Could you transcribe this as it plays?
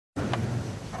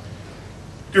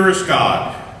Dearest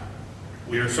God,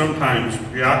 we are sometimes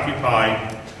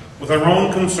preoccupied with our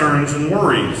own concerns and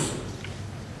worries.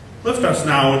 Lift us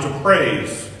now into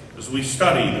praise as we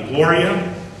study the Gloria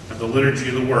and the Liturgy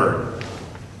of the Word.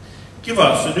 Give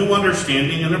us a new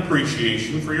understanding and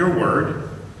appreciation for your Word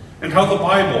and how the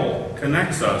Bible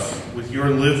connects us with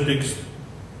our lived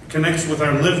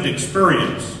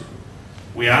experience.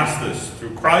 We ask this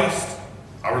through Christ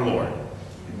our Lord.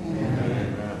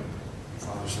 Amen.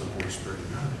 Father, Son, Holy Spirit.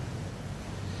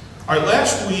 All right,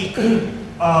 last week,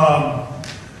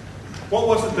 what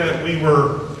was it that we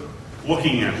were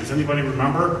looking at? Does anybody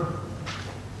remember?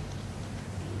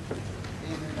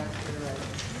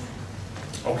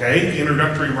 Okay, the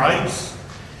introductory rites.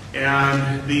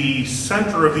 And the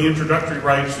center of the introductory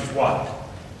rites is what?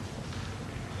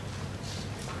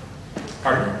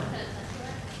 Pardon?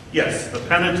 Yes, the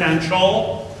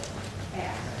penitential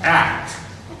act.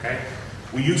 Okay?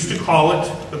 We used to call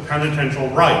it the penitential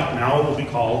rite. Now it will be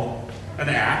called an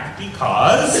act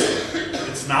because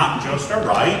it's not just a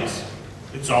rite,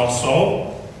 it's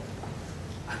also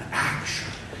an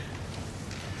action.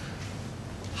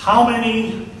 How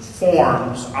many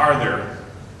forms are there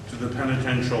to the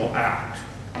penitential act?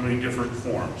 How many different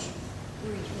forms?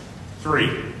 Three.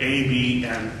 A, B,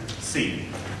 and C.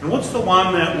 And what's the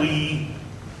one that we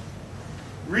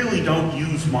really don't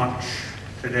use much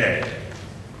today?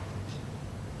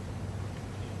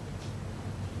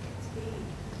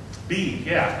 B,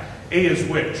 yeah. A is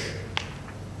which?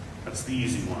 That's the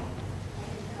easy one.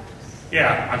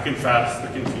 Yeah, I confess, the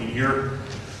configure.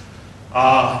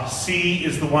 C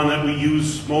is the one that we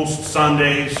use most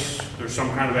Sundays. There's some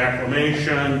kind of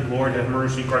acclamation, Lord have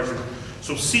mercy, Christ.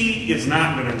 So C is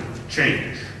not going to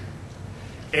change.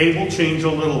 A will change a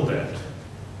little bit.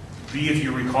 B, if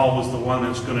you recall, was the one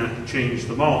that's going to change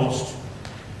the most.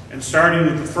 And starting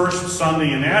with the first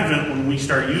Sunday in Advent, when we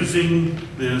start using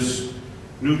this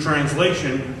new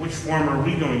translation, which form are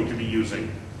we going to be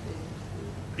using?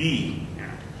 B. Yeah.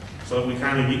 So that we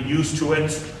kind of get used to it,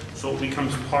 so it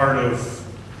becomes part of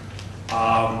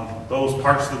those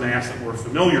parts of the Mass that we're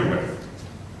familiar with.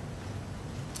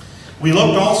 We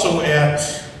looked also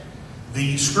at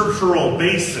the scriptural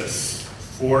basis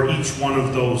for each one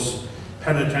of those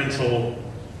penitential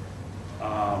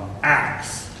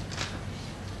acts.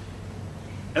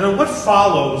 And then what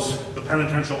follows the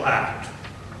penitential act?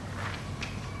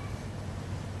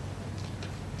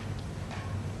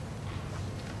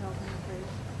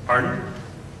 Pardon?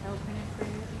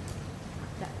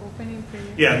 The opening prayer.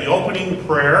 Yeah, the opening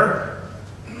prayer.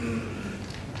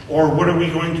 Or what are we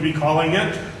going to be calling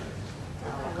it?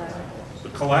 The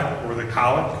collect or the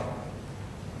collect.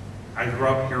 I grew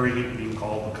up hearing it being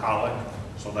called the collect,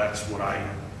 so that's what I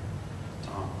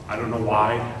don't know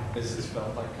why. Is it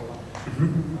spelled like collect?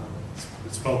 Mm-hmm.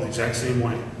 It's spelled the exact same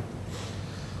way.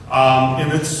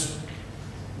 And it's,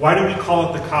 why do we call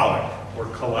it the collect or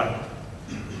collect?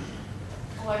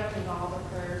 Collecting all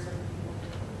the prayers of the people.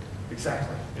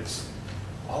 Exactly. It's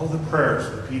all of the prayers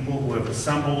of the people who have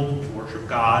assembled to worship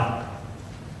God.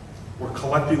 We're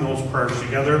collecting those prayers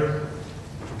together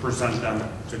to present them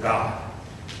to God.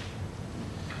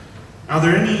 Now, are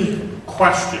there any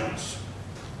questions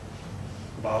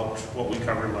about what we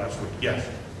covered last week? Yes?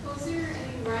 Was there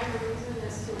any rhyme or reason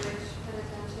as to which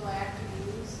penitential act to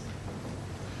use?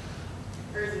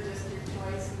 Or is it just your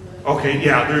choice? Okay,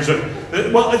 yeah,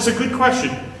 well, it's a good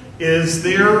question. Is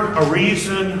there a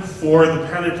reason for the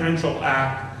penitential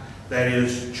act that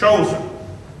is chosen?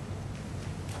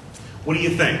 What do you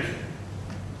think?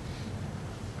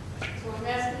 So I'm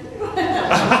asking you.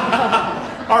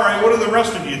 All right, what do the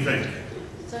rest of you think?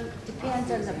 So it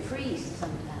depends on the priest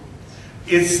sometimes.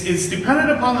 It's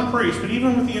dependent upon the priest, but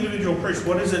even with the individual priest,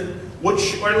 what is it?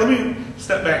 Let me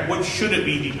step back. What should it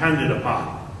be dependent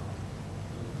upon?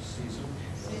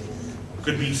 It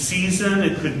could be season,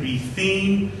 it could be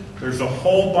theme. There's a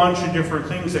whole bunch of different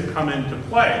things that come into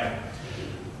play.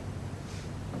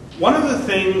 One of the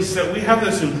things that we have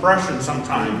this impression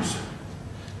sometimes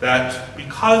that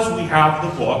because we have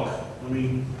the book, let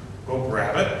me go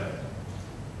grab it.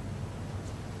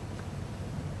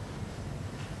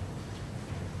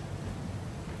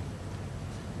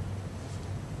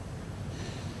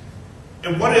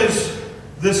 And what is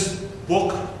this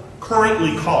book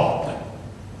currently called?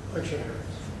 Lectionary.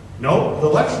 No, the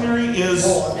lectionary is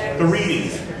the reading.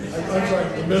 I'm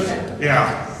sorry, the missal.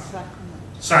 Yeah.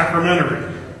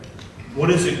 Sacramentary.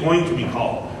 What is it going to be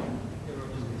called?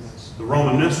 The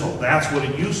Roman Missal. That's what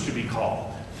it used to be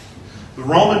called. The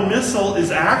Roman Missal is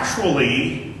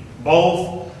actually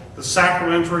both the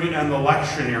sacramentary and the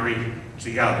lectionary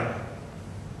together.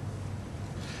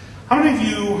 How many of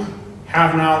you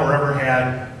have now or ever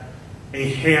had a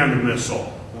hand missal,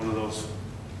 one of those,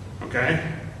 okay?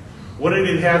 What did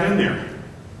it have in there?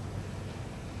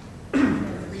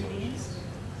 Readings?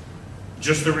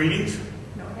 Just the readings?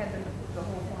 No, it had the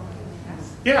whole form of the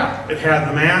Mass. Yeah, it had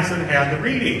the Mass and it had the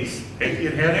readings.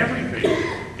 It had everything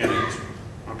in it.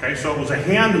 Okay, so it was a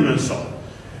hand missal.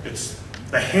 It's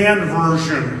the hand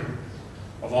version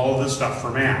of all of this stuff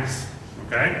for Mass.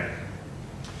 Okay?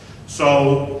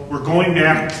 So we're going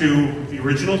back to the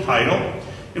original title,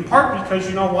 in part because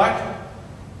you know what?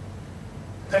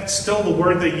 That's still the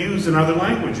word they use in other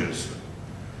languages.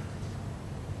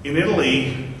 In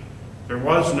Italy, there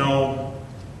was no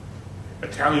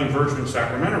Italian version of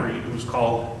sacramentary. It was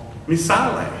called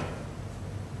Missale.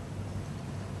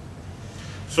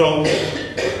 So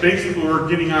basically we're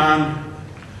getting on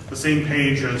the same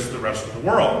page as the rest of the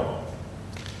world.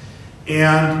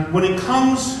 And when it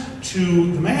comes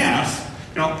to the Mass,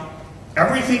 you know,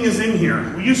 everything is in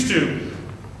here. We used to,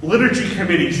 liturgy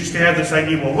committees used to have this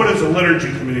idea, well, what is a liturgy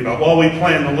committee about? Well, we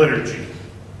plan the liturgy.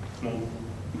 Well,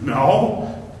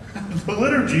 no, the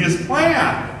liturgy is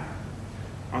planned.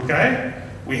 Okay?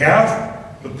 We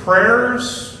have the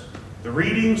prayers, the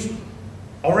readings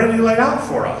already laid out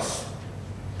for us.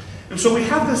 And so we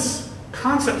have this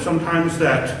concept sometimes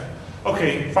that,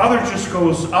 okay, Father just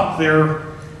goes up there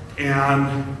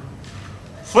and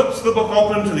flips the book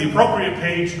open to the appropriate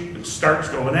page and starts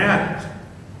going at it.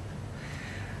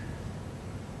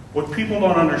 What people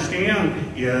don't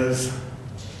understand is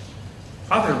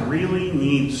Father really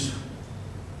needs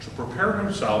to prepare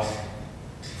himself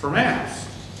for Mass.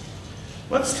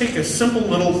 Let's take a simple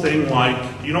little thing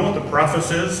like, do you know what the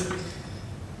preface is?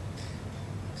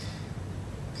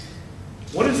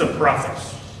 What is a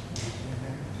preface?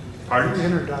 Pardon?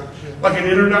 Introduction. Like an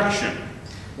introduction.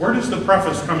 Where does the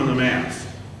preface come in the Mass?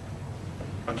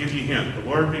 I'll give you a hint. The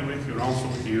Lord be with you and also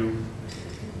with you.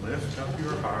 Lift up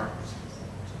your hearts.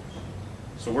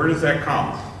 So where does that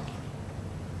come?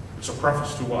 It's a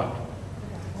preface to what?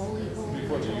 Holy, holy,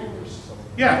 Before the holy. Eucharist.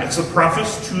 Yeah, it's a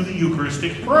preface to the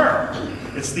Eucharistic prayer.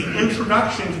 It's the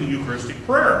introduction to the Eucharistic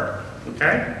prayer.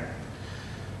 Okay?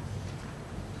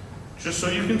 Just so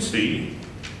you can see.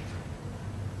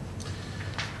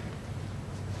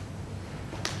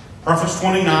 Preface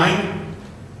 29,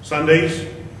 Sundays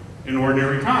in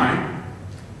Ordinary Time,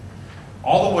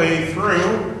 all the way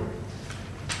through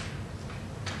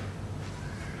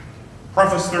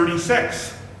Preface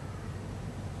 36.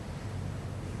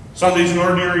 Sundays in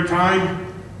Ordinary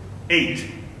Time,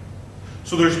 8.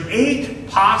 So there's 8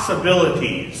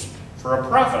 possibilities for a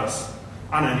preface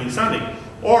on any Sunday.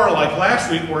 Or like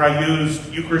last week where I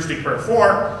used Eucharistic Prayer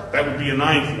 4, that would be a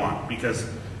 9th one because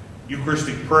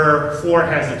Eucharistic Prayer 4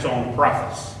 has its own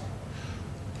preface.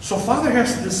 So Father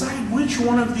has to decide which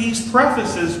one of these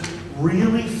prefaces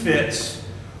really fits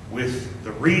with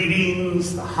the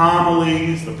readings, the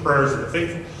homilies, the prayers of the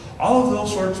faithful, all of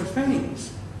those sorts of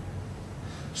things.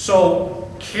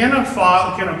 So can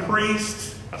a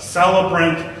priest, a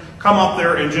celebrant, come up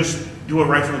there and just do it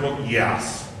right from the book?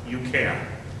 Yes, you can.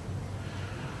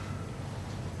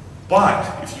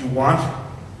 But if you want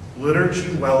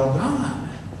liturgy well done,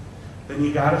 then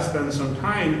you got to spend some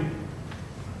time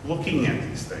looking at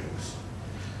these things.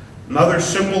 Another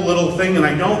simple little thing, and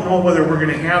I don't know whether we're going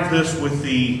to have this with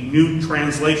the new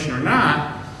translation or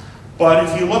not, but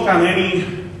if you look on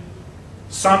any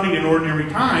Sunday in Ordinary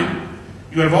Time,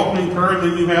 you have opening prayer and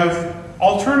then you have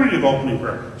alternative opening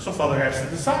prayer. So Father has to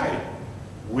decide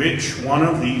which one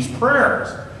of these prayers.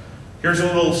 Here's a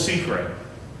little secret.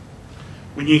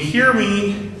 When you hear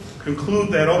me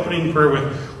conclude that opening prayer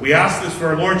with, we ask this for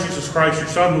our Lord Jesus Christ, your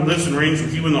Son, who lives and reigns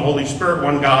with you in the Holy Spirit,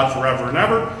 one God, forever and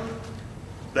ever.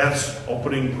 That's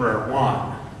opening prayer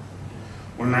 1.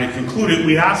 When I conclude it,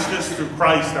 we ask this through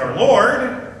Christ our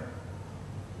Lord.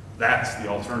 That's the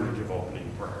alternative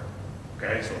opening prayer.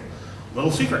 Okay, so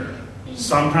little secret.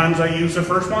 Sometimes I use the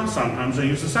first one, sometimes I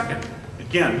use the second.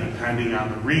 Again, depending on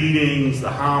the readings,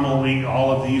 the homily,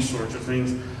 all of these sorts of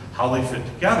things, how they fit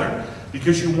together.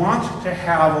 Because you want to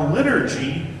have a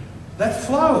liturgy that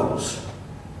flows.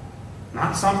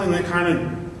 Not something that kind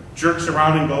of jerks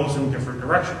around and goes in different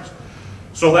directions.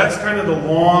 So that's kind of the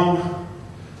long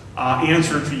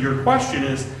answer to your question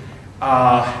is,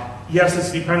 yes,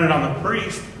 it's dependent on the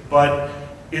priest, but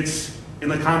it's in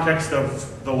the context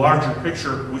of the larger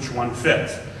picture, which one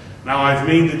fits. Now, I've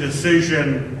made the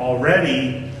decision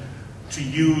already to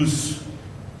use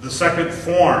the second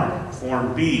form,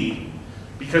 Form B,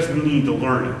 because we need to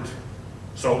learn it.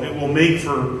 So it will make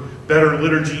for better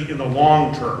liturgy in the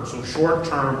long term. So short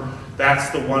term, that's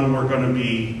the one we're going to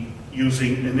be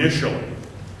using initially.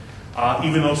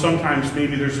 Even though sometimes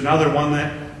maybe there's another one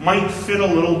that might fit a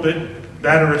little bit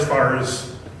better as far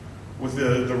as with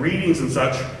the readings and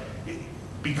such,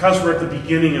 because we're at the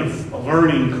beginning of a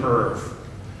learning curve,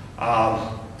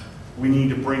 we need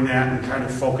to bring that and kind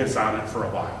of focus on it for a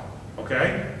while,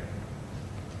 okay?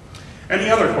 Any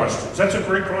other questions? That's a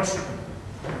great question.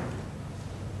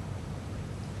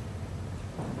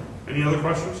 Any other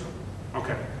questions?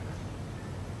 Okay.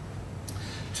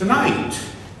 Tonight,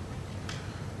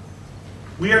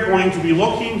 we are going to be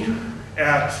looking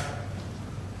at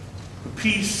the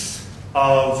piece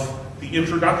of the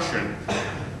introduction,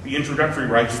 the introductory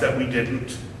rites that we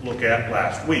didn't look at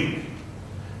last week.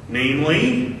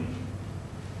 Namely,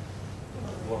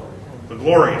 the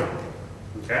Gloria.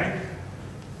 Okay?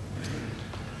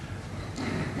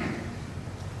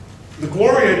 The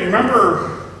Gloria, do you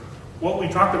remember what we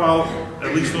talked about,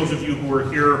 at least those of you who were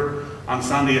here on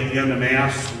Sunday at the end of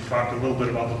Mass? We talked a little bit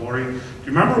about the Gloria. Do you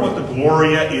remember what the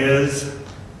Gloria is?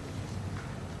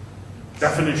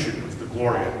 Definition of the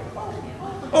Gloria.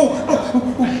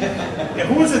 Yeah,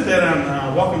 who was it that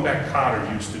on Welcome Back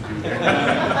Cotter used to do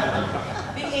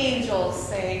that? The angels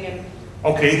sang and...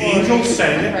 Okay, the angels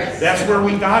sang it. That's where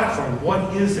we got it from.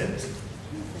 What is it?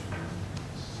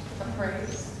 The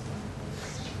praise.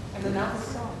 And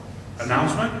announcement.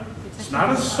 Announcement? It's not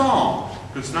a song.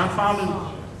 It's not found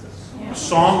in a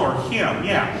song or hymn.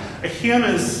 Yeah, a hymn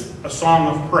is a song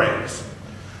of praise.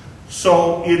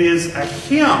 So it is a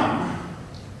hymn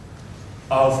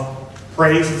of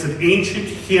praise. It's an ancient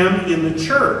hymn in the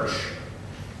church.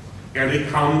 And it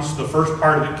comes, the first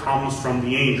part of it comes from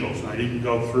the angels. And I didn't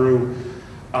go through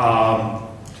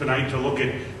tonight to look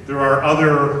at, there are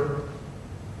other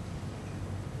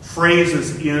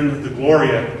phrases in the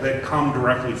Gloria that come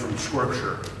directly from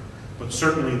Scripture. But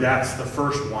certainly that's the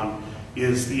first one,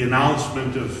 is the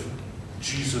announcement of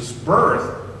Jesus'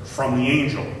 birth from the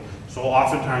angel. So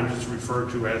oftentimes it's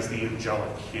referred to as the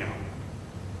angelic hymn.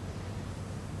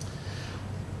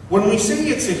 When we say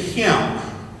it's a hymn,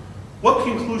 what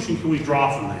conclusion can we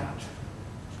draw from that?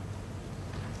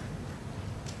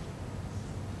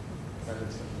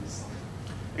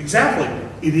 Exactly.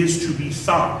 It is to be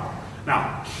sung.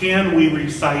 Now, can we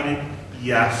recite it?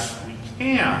 Yes, we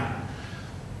can.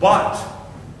 But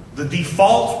the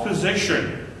default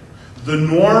position, the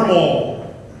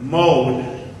normal mode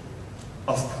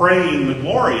of praying the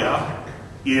Gloria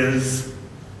is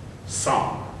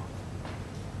sung.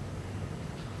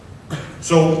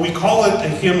 So we call it a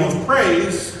hymn of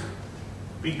praise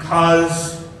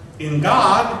because in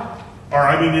God, or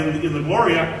I mean in the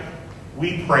Gloria,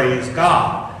 we praise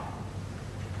God.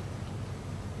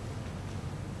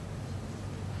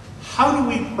 How do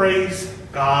we praise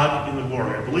God in the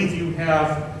Gloria? I believe you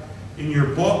have in your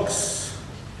books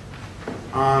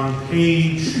on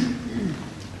page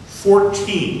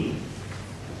 14,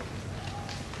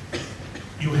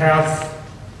 you have,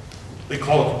 they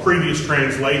call it the previous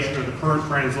translation or the current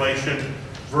translation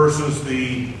versus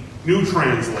the new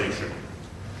translation.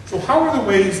 So how are the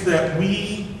ways that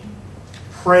we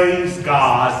praise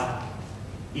God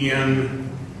in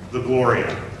the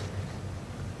Gloria?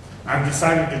 I've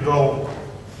decided to go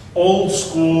old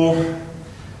school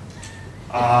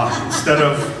instead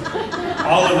of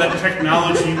all of that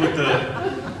technology with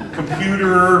the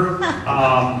computer.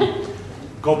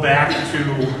 Go back to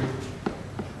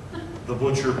the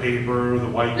butcher paper, the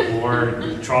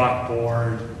whiteboard, the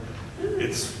chalkboard.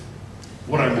 It's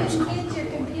what I'm most comfortable with. Get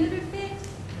your computer fixed?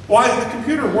 Well, the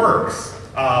computer works.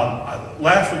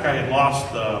 Last week I had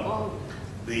lost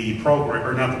the program,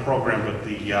 or not the program, but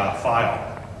the file.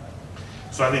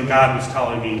 So I think God was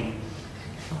telling me,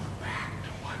 go back to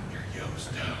what you're used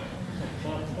to.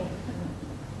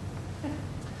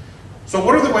 So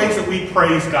what are the ways that we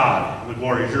praise God in the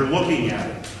Gloria as you're looking at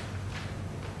it?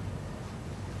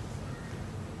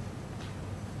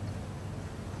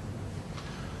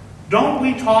 Don't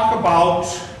we talk about,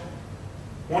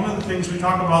 one of the things we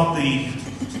talk about, the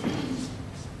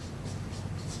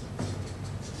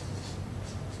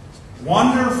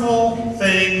wonderful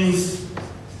things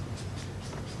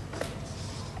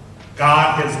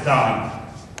God has done.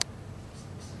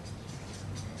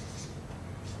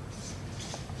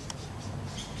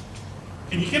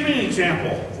 Can you give me an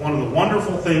example of one of the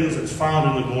wonderful things that's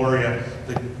found in the Gloria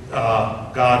that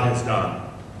God has done?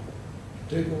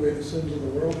 Take away the sins of the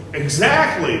world.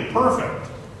 Exactly. Perfect.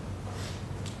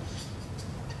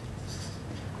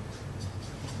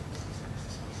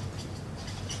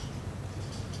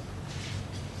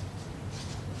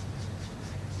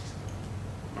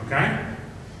 Okay?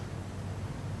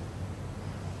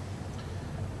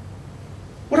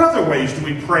 What other ways do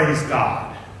we praise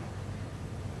God?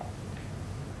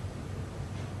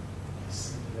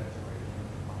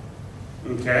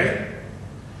 Okay?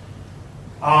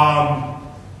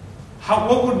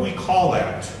 What would we call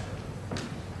that?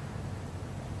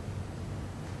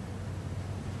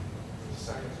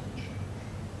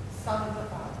 Son of the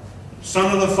Father.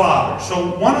 Son of the Father.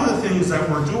 So one of the things that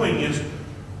we're doing is,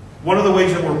 one of the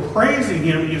ways that we're praising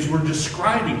him is we're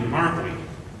describing him, aren't we?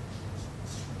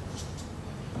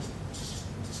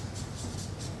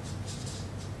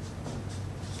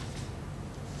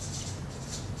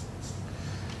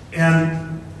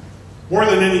 And more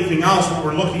than anything else, what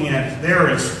we're looking at there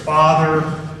is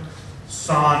Father,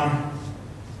 Son,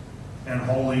 and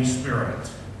Holy Spirit.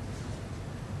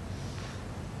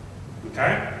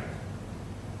 Okay?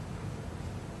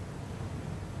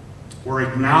 We're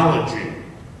acknowledging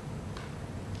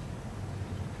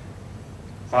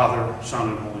Father, Son,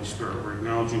 and Holy Spirit. We're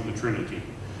acknowledging the Trinity.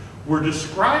 We're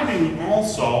describing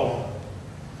also,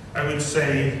 I would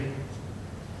say,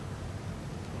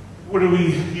 what do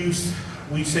we use?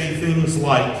 We say things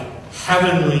like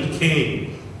Heavenly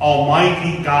King,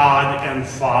 Almighty God and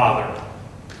Father.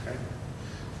 Okay?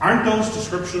 Aren't those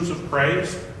descriptions of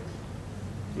praise?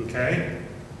 Okay?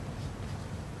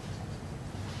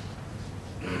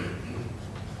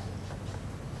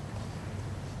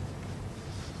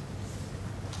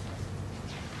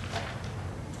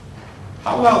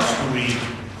 How else do we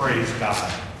praise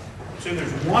God? See,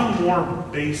 there's one more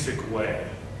basic way.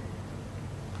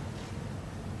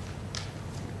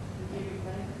 We give you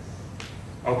thanks.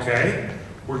 Okay,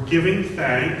 we're giving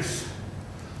thanks.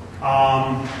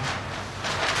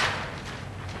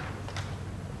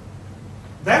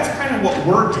 That's kind of what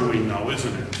we're doing, though,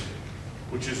 isn't it?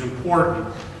 Which is important.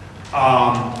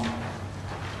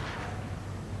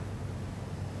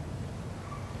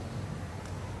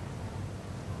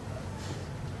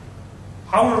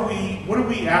 What are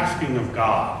we asking of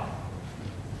God?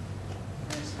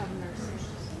 Have mercy.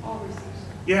 All received.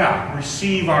 Yeah,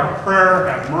 receive our prayer,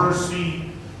 have mercy.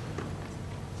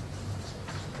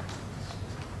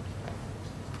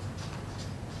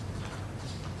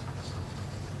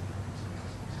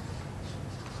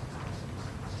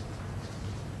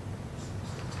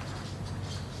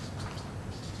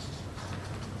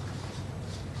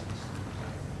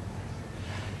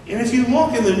 And if you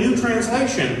look in the New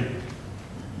Translation,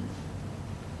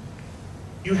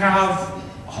 you have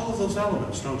all of those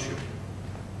elements, don't you?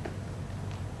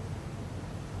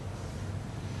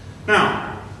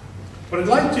 Now, what I'd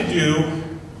like to do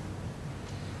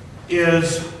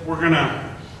is we're going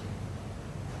to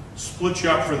split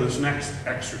you up for this next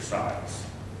exercise.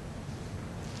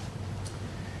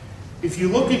 If you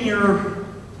look in your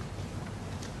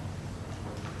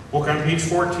book on page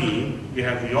 14, you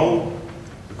have the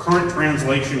current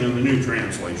translation and the New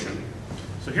Translation.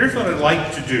 So here's what I'd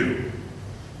like to do.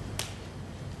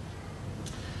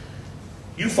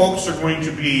 You folks are going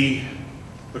to be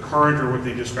the current, or what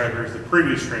they describe here as the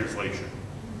previous translation.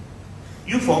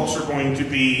 You folks are going to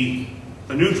be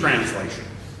the New Translation.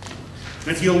 And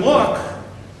if you look,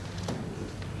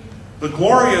 the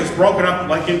Gloria is broken up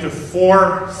like into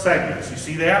 4 segments. You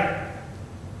see that?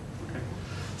 Okay.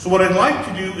 So what I'd like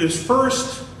to do is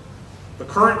first, the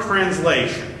current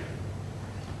translation.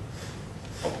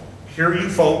 Here you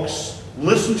folks,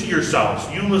 listen to yourselves.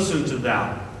 You listen to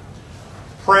them.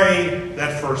 Pray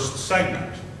that first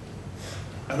segment.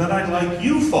 And then I'd like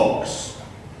you folks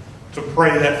to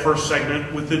pray that first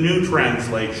segment with the New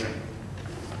Translation.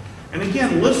 And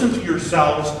again, listen to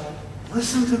yourselves.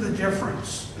 Listen to the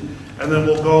difference. And then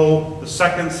we'll go the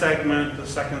second segment, the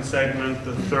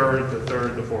third,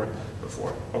 the fourth.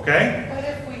 Okay? But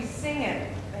if we sing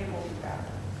it, they will be better.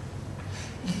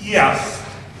 Yes.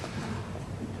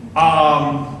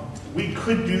 We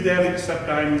could do that, except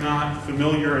I'm not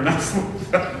familiar enough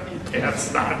with that.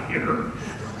 Dad's not here.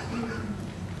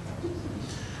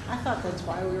 I thought that's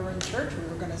why we were in church. We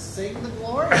were going to sing the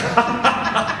Gloria.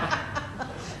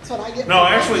 That's what I get. No,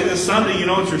 actually, this Sunday, you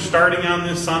know what you're starting on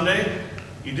this Sunday?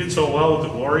 You did so well with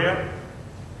the Gloria.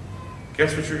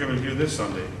 Guess what you're going to do this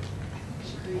Sunday?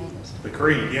 The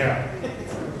Creed, yeah.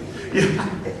 Yeah,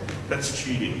 that's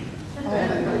cheating.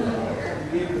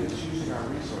 It's using our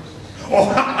resources. Oh,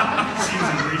 it's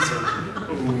using research.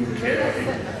 Okay.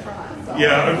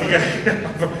 Yeah,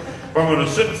 if I'm going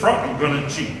to sit in front, I'm going to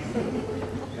cheat.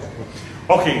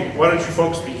 Okay, why don't you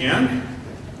folks begin?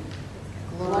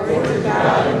 Glory to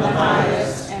God in the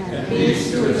highest, and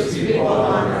peace to his people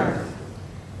on earth.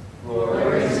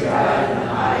 Glory to God in the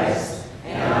highest,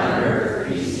 and on earth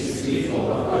peace to his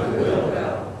people of good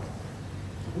will.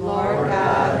 Lord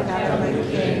God, heavenly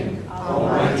King,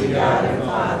 almighty God and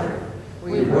Father,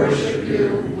 we worship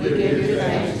you, we give you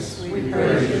thanks, we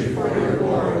praise you for your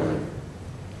glory.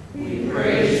 We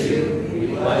praise you, we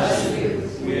bless you,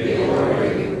 we adore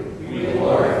you, we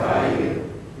glorify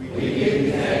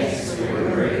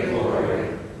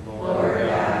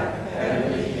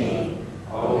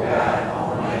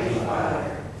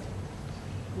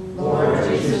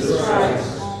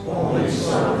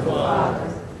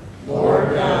Father. Lord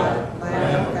God,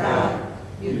 Lamb of God,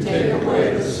 you take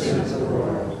away the sins of the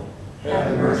world.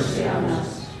 Have mercy on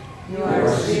us. You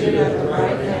are seated at the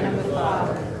right hand of the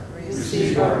Father.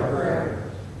 Receive our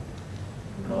prayer.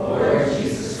 Lord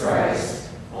Jesus Christ,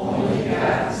 only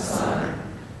begotten Son,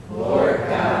 Lord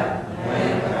God,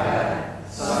 Lamb of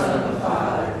God, Son of the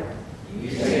Father, you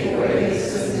take away the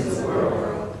sins of the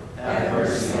world. Have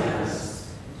mercy on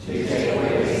us. You take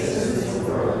away the sins of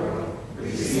the world.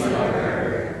 Receive our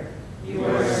prayer. You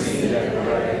are seated at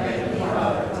the right hand of the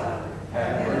Father.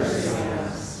 Have mercy on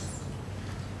us.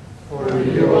 For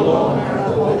you alone are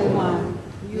the Holy One.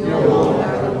 You alone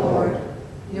are the Lord.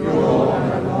 You alone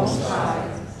are the Most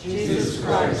High, Jesus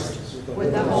Christ,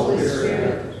 with the Holy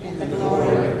Spirit, in the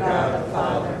glory of God the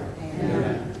Father.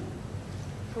 Amen.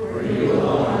 For you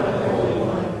alone are the Holy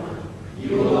One.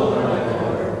 You alone are the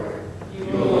Lord. You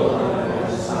alone are the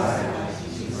Most High,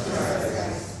 Jesus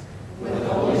Christ, with the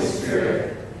Holy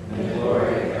Spirit, in the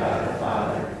glory of God the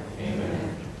Father.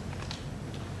 Amen.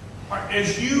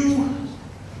 As you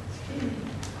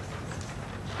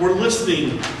were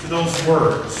listening to those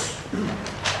words,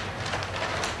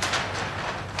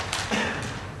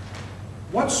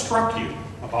 what struck you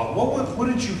about, what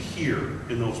did you hear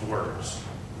in those words?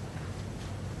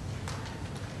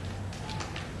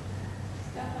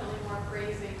 It's definitely more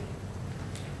praising.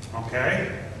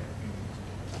 Okay?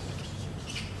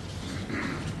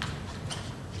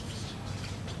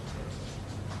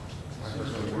 I heard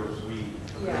the word we,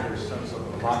 Yeah. greater sense of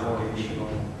a lot more emotional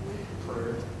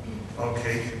prayer.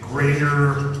 Okay,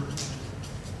 greater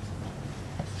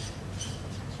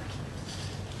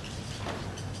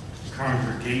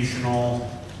congregational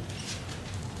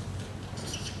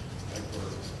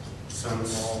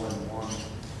sense All in one.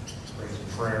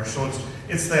 of prayer. So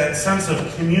it's that sense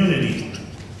of community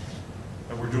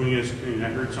that we're doing as a community. I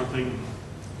heard something.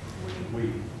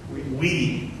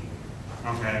 We.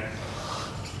 Okay.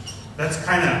 That's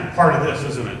kind of part of this,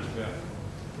 isn't it? Yeah.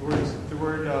 The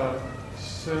word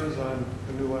sins on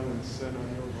the new one and sin on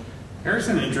the old one. Here's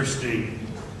an interesting.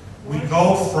 We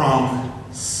go from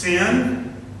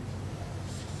sin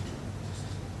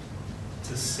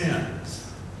to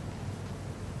sins,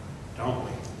 don't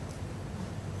we?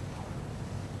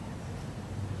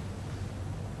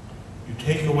 You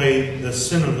take away the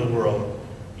sin of the world,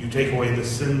 you take away the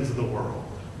sins of the world.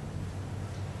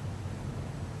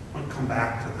 I want to come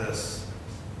back to this.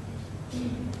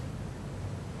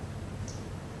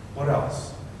 What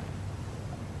else?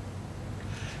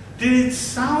 Did it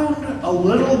sound a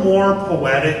little more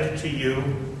poetic to you?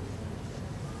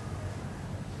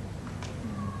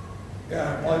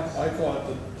 Yeah, I thought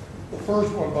that the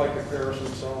first one by comparison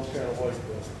sounds kind of like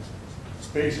the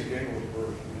basic English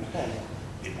version.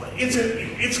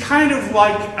 It's kind of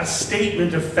like a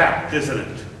statement of fact, isn't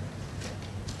it?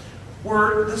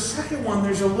 Where the second one,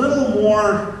 there's a little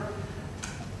more.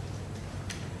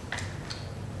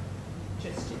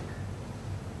 Majestic.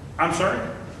 I'm sorry?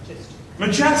 Majestic.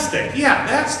 Majestic. Yeah,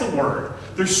 that's the word.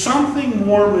 There's something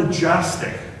more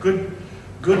majestic. Good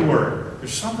word.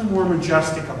 There's something more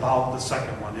majestic about the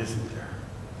second one, isn't there?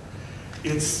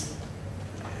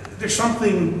 There's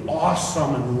something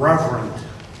awesome and reverent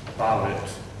about it.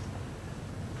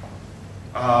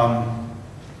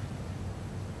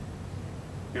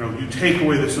 You take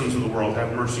away the sins of the world,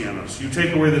 have mercy on us. You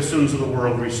take away the sins of the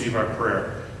world, receive our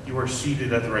prayer. You are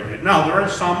seated at the right hand. Now, there are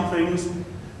some things,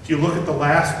 if you look at the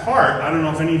last part, I don't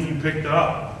know if any of you picked it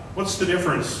up. What's the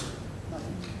difference?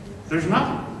 There's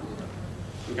nothing.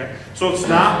 Okay? So it's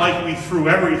not like we threw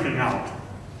everything out.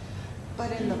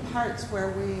 But in the parts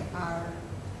where we are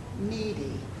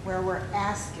needy, where we're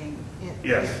asking,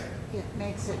 Yes. it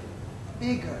makes it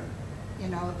bigger.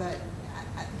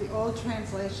 The old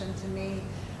translation to me,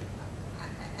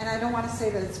 and I don't want to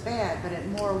say that it's bad, but it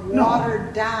more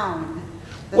watered down.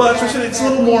 Well, that's what I said. It's a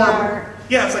little more.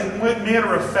 Yeah, it's like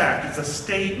matter of fact. It's a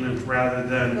statement rather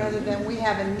than. We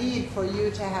have a need for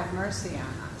you to have mercy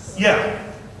on us. Yeah.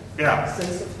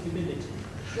 Sense of humility.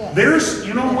 Yes. There's,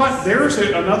 you know what? There's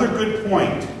another good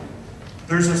point.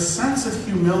 There's a sense of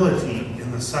humility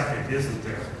in the second, isn't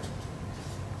there?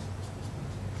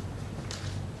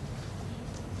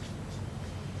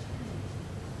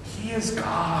 He is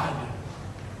God.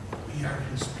 We are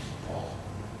His people.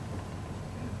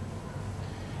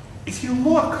 If you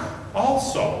look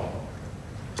also,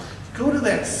 go to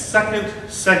that second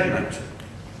segment.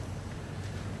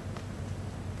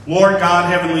 Lord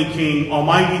God, Heavenly King,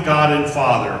 Almighty God and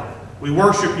Father, we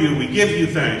worship you, we give you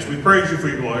thanks, we praise you for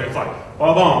your glory. It's like,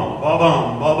 ba-bum,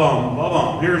 ba-bum, ba-bum,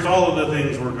 ba-bum. Here's all of the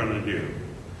things we're going to do.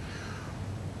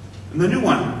 And the new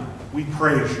one, we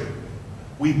praise you,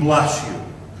 we bless you,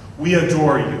 we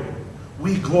adore you,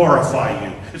 we glorify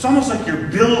you. It's almost like you're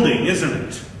building, isn't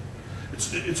it?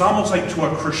 It's almost like to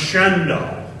a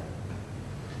crescendo.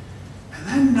 And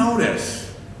then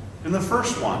notice, in the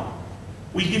first one,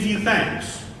 we give you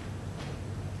thanks.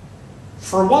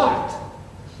 For what?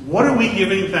 What are we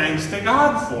giving thanks to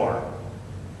God for?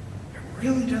 It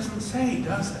really doesn't say,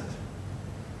 does it?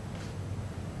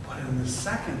 But in the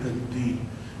second,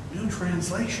 the New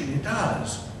Translation, it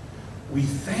does. We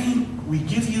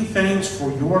give you thanks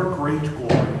for your great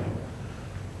glory.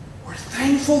 We're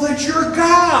thankful that you're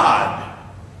God.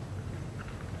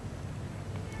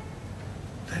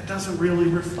 That doesn't really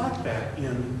reflect that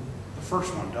in the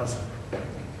first one, does it?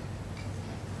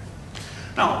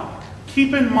 Now,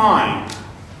 keep in mind,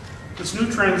 this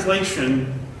New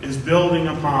Translation is building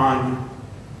upon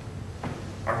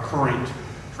our current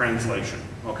translation,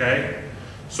 okay?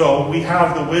 So we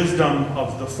have the wisdom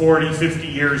of the 40, 50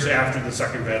 years after the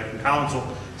Second Vatican Council,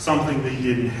 something they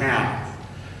didn't have.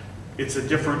 It's a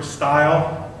different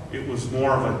style. It was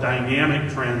more of a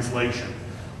dynamic translation.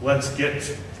 Let's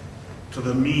get to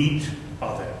the meat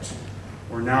of it.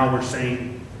 Where now we're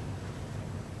saying,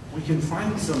 we can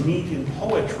find some meat in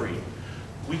poetry.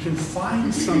 We can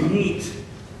find some meat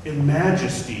in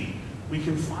majesty. We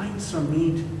can find some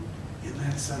meat in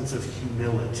that sense of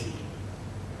humility.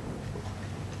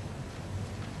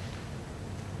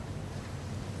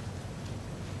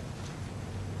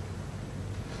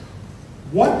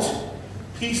 What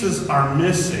pieces are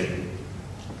missing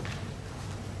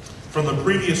from the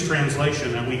previous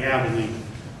translation that we have in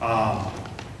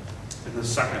the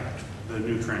second, the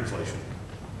New Translation?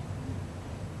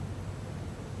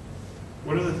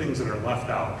 What are the things that are left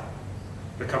out?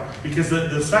 Because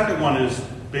the second one is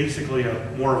basically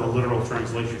more of a literal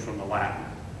translation from the Latin.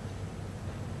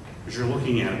 As you're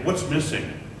looking at it, what's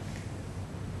missing?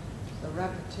 The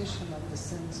repetition of the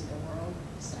sins of the world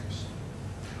section.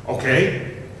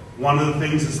 Okay, one of the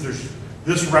things is there's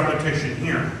this repetition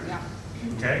here. Yeah.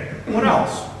 Okay, what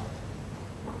else?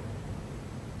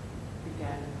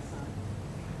 Begotten Son.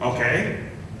 Okay,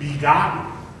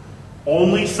 begotten.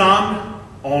 Only Son,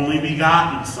 only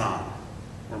begotten Son.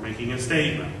 We're making a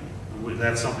statement.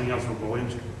 That's something else we'll go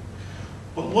into.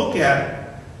 But look at it.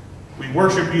 We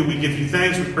worship you, we give you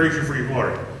thanks, we praise you for your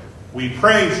glory. We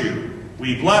praise you,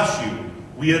 we bless you,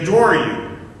 we adore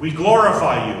you, we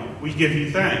glorify you, we give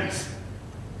you thanks.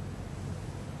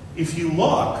 If you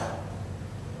look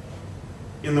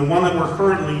in the one that we're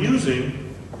currently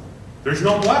using, there's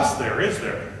no bless there, is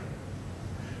there?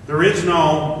 There is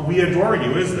no we adore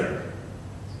you, is there?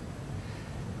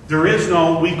 There is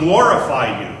no we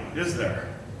glorify you, is there?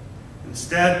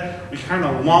 Instead, we kind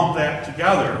of lump that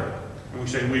together and we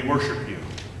say we worship you.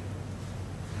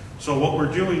 So what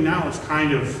we're doing now is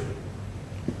kind of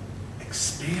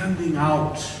expanding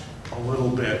out a little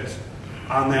bit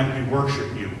on that we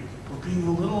worship you. We're being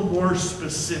a little more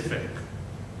specific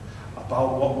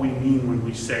about what we mean when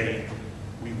we say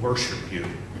we worship you.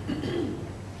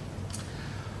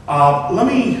 Let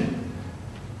me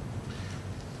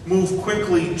move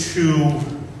quickly to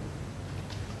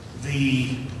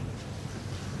the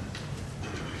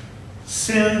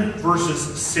sin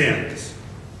versus sins.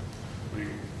 We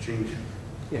change.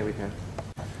 Yeah, we can.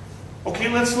 Okay,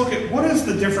 let's look at what is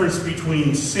the difference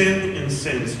between sin and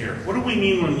sins here. What do we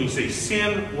mean when we say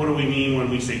sin? What do we mean when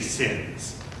we say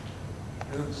sins?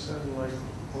 Isn't sin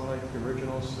like the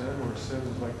original sin, or sin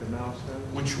is like the now sin?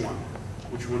 Which one?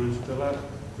 Which one is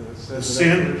The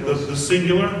sin? The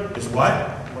singular is what?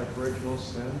 Like original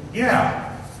sin,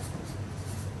 Yeah.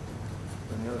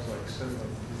 and the other's like sin.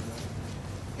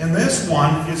 And this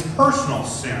one is personal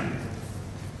sin.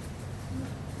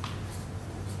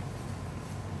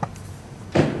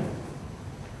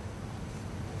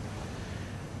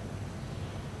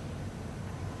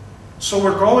 So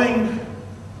we're going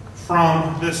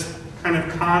from this kind of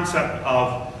concept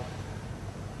of,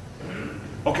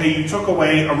 okay, you took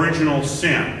away original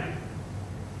sin,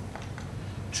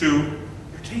 to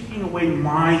you're taking away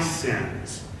my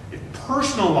sins. It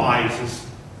personalizes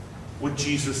what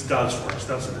Jesus does for us,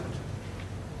 doesn't it?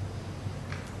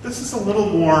 This is a little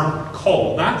more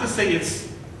cold. Not to say it's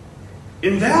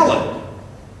invalid,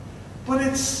 but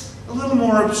it's a little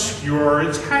more obscure.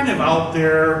 It's kind of out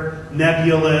there,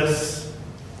 nebulous.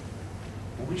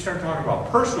 When we start talking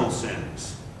about personal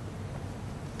sins,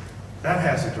 that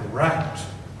has a direct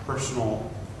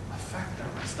personal effect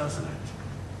on us, doesn't it?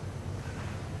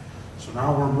 So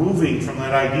now we're moving from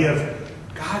that idea of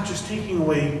God just taking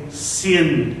away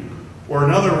sin, or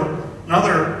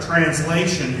another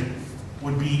translation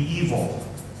would be evil.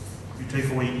 You take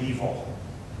away evil.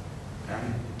 Okay?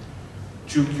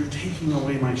 You're taking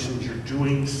away my sins. You're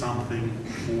doing something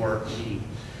for me.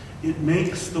 it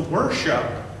makes the worship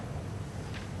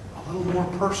a little more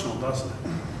personal, doesn't it?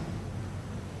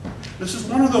 This is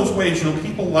one of those ways,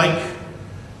 people like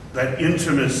that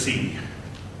intimacy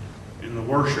in the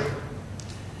worship.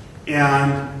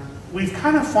 And we've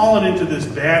kind of fallen into this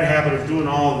bad habit of doing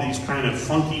all of these kind of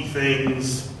funky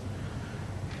things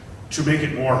to make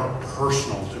it more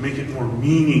personal, to make it more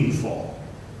meaningful.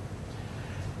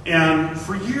 And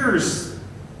for years,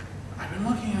 I've been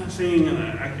looking at saying,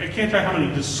 and I can't tell you how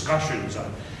many discussions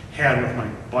I've had with my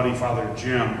buddy Father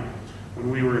Jim when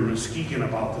we were in Muskegon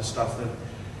about this stuff, that,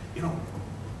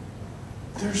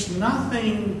 there's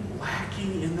nothing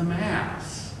lacking in the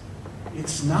Mass.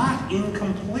 It's not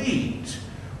incomplete.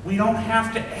 We don't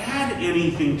have to add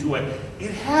anything to it.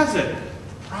 It has it.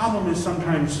 The problem is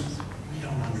sometimes we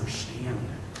don't understand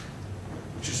it,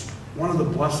 which is one of the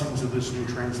blessings of this new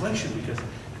translation, because it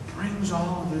brings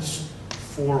all of this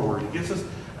forward. It gives us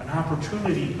an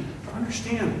opportunity to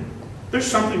understand there's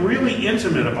something really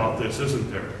intimate about this, isn't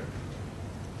there?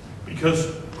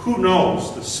 Because who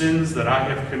knows the sins that I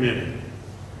have committed?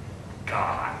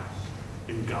 God,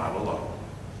 and God alone.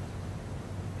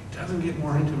 It doesn't get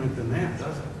more intimate than that,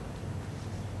 does it?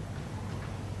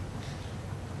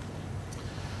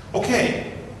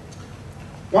 Okay,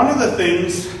 one of the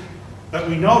things that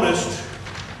we noticed,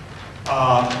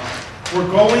 we're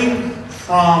going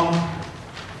from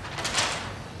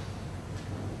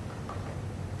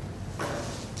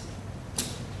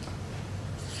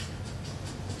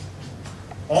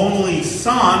only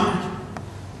Son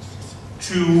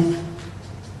to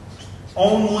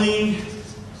only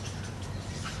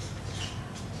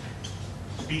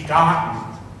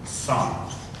begotten Son.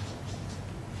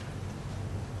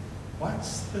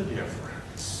 What's the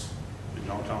difference? And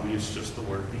don't tell me it's just the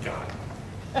word begotten.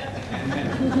 I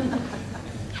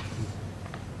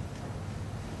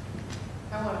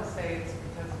want to say it's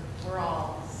because we're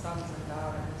all sons and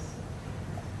daughters,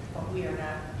 but we are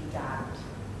not begotten.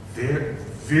 Very,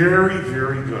 very,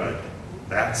 very good.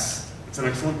 That's an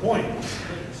excellent point.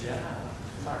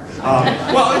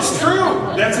 Well, it's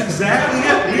true. That's exactly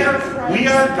it. We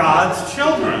are God's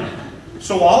children.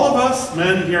 So all of us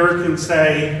men here can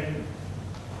say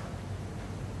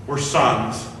we're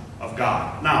sons of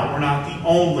God. Now, we're not the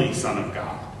only son of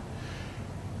God.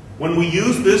 When we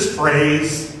use this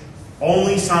phrase,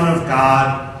 only Son of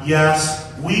God,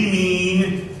 yes, we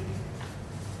mean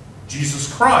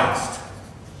Jesus Christ.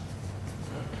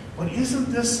 But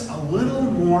isn't this a little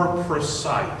more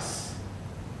precise?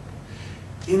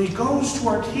 And it goes to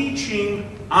our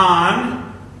teaching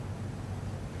on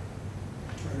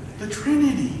the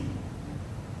Trinity.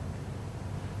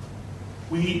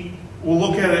 We will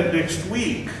look at it next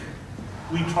week.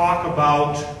 We talk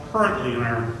about, currently in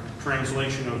our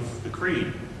translation of the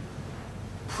Creed,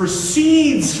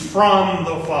 proceeds from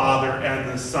the Father and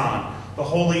the Son, the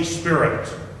Holy Spirit.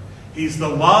 He's the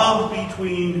love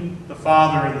between the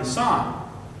Father and the Son.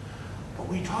 But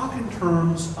we talk in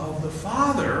terms of the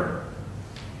Father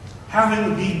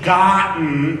having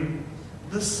begotten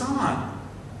the Son.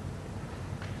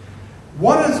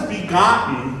 What does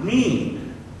begotten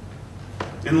mean?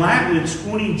 In Latin, it's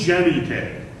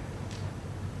unigenite.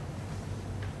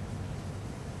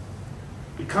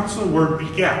 It comes from the word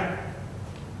beget.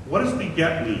 What does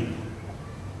beget mean?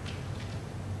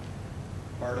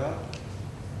 Brought up?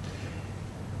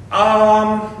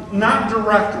 Not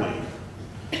directly.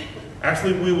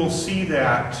 Actually, we will see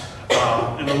that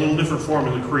in a little different form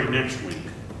in the Creed next week.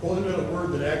 Well, isn't it a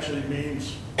word that actually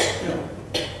means,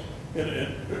 when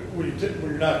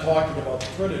you're not talking about the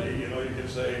Trinity, you can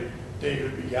say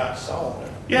David begot Solomon.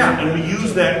 Yeah, and we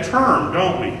use that term,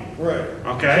 don't we? Right.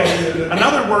 Okay? So, In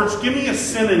other words, give me a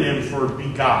synonym for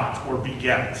begot or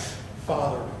beget.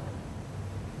 Father.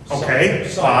 Okay,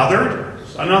 Son. fathered.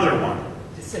 Another one.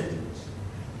 Descendant.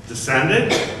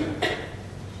 Descended.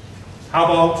 How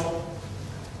about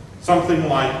something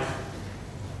like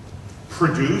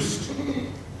produced,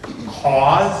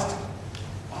 caused,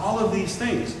 all of these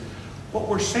things? What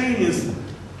we're saying is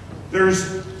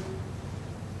there's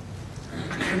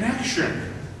a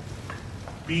connection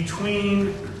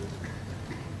between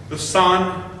the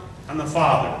Son and the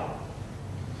Father.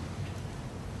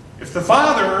 If the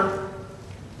Father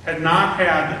had not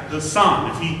had the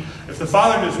Son, if the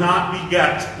Father does not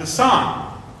beget the Son,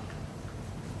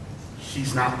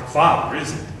 He's not the Father,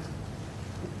 is he?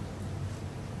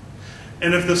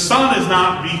 And if the Son is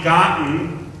not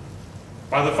begotten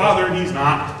by the Father, He's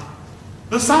not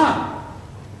the Son.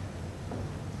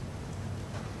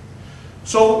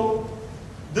 So,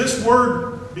 this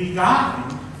word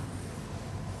begotten,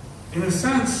 in a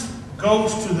sense,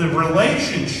 goes to the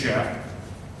relationship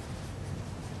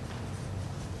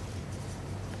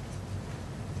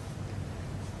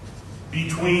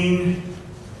between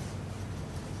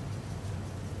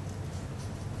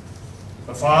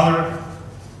the Father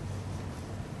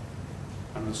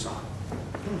and the Son.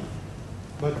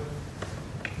 But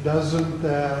doesn't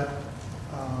that,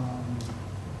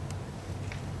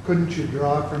 couldn't you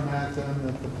draw from that then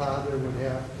that the Father would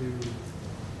have to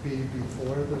be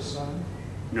before the Son?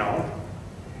 No.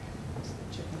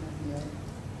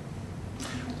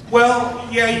 Well,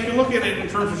 yeah, you can look at it in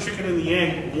terms of chicken and the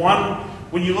egg. One,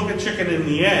 when you look at chicken and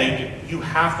the egg, you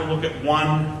have to look at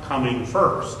one coming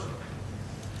first.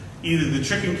 Either the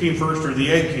chicken came first or the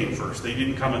egg came first. They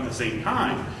didn't come at the same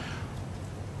time.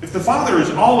 If the Father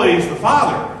is always the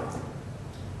Father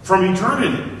from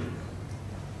eternity,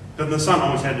 then the Son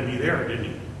always had to be there, didn't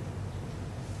he?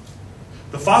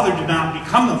 The Father did not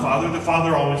become the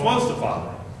Father always was the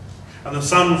Father. And the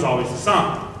Son was always the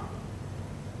Son.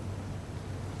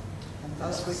 And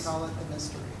thus we call it the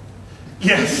mystery.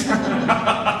 Yes.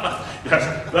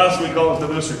 Yes, thus we call it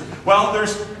the mystery. Well,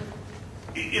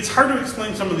 it's hard to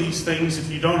explain some of these things if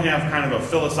you don't have kind of a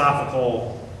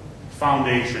philosophical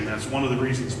foundation. That's one of the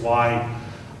reasons why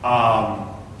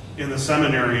in the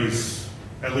seminaries,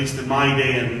 at least in my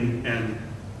day, and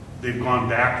they've gone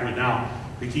back to it now,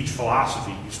 they teach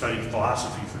philosophy. You study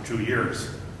philosophy for 2 years.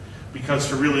 Because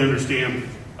to really understand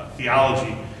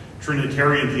theology,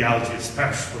 Trinitarian theology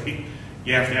especially,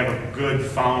 you have to have a good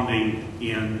founding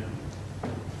in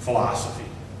philosophy.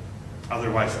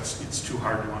 Otherwise, it's too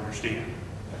hard to understand.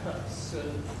 Perhaps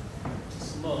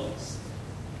Small's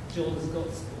John's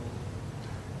Gospel,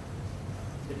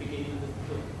 the beginning of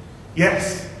the book.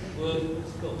 Yes. The Word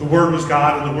was God. The Word was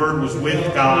God, and the Word was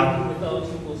with God. Without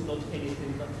him was not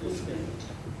anything that was made.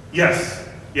 Yes.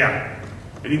 Yeah.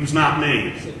 And he was not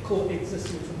made. So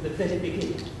coexisting from the very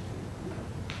beginning.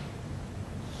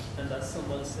 And as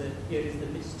someone said, here is the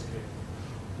mystery.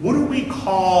 What do we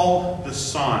call the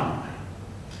Son?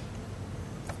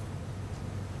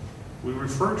 We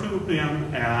refer to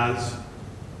him as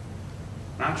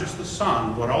not just the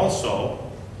Son, but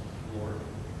also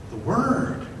the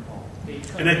Word.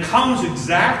 And it comes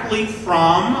exactly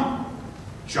from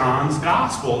John's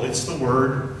Gospel. It's the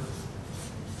word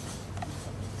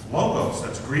logos.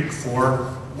 That's Greek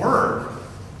for word.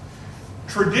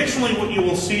 Traditionally, what you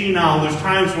will see now, there's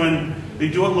times when they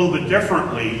do it a little bit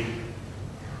differently.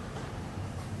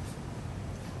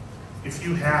 If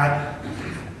you had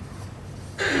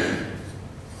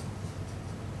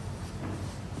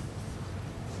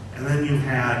and then you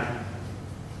had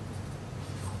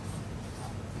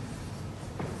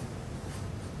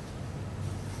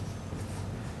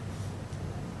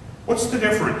what's the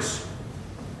difference?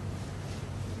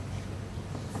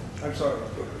 I'm sorry.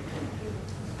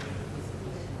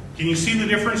 Can you see the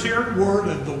difference here? Word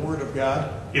and the Word of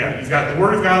God. Yeah, you've got the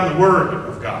Word of God and the Word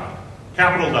of God.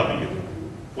 Capital W.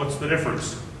 What's the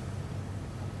difference?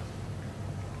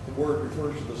 The Word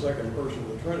refers to the second person of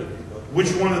the Trinity. But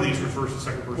Which one of these refers to the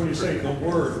second person? when you say the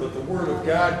Word, but the Word of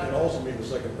God can also mean the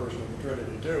second person of the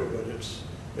Trinity too. But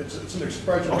it's an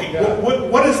expression Okay, of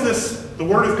God. what is this, the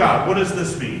Word of God, what does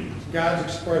this mean? God's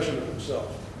expression of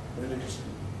Himself.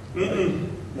 Mm-mm.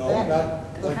 No, That-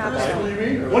 not the like the first Bible. one. You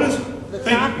mean? Or What is, The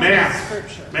think top one is math,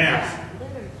 Scripture. math.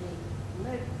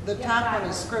 The top one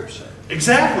is Scripture.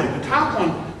 Exactly, the top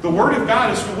one, the Word of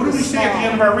God is, what do we say at the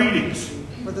end of our readings?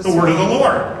 With a The Word of the small-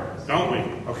 Lord, don't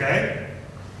we? Okay?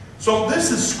 So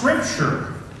this is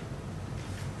Scripture.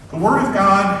 The Word of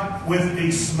God with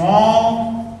a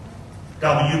small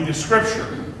w is Scripture.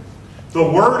 The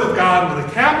Word of God with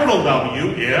a capital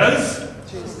W is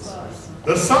Jesus.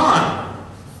 the Son.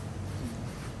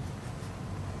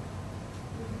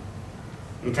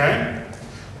 Okay?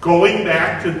 Going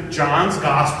back to John's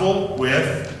Gospel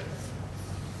with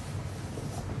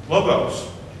Logos.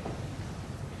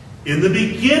 In the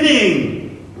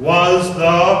beginning was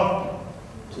the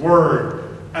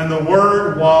Word, and the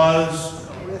Word was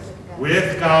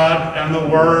with God, and the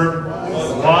Word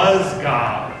was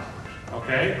God.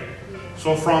 Okay?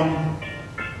 So from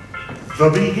the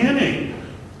beginning.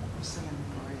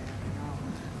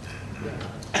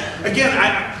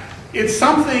 Again, it's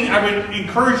something I would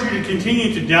encourage you to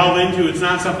continue to delve into. It's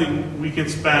not something we can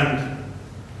spend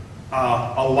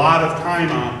a lot of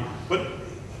time on. But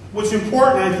what's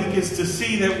important, I think, is to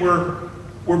see that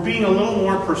we're being a little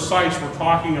more precise. We're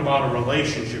talking about a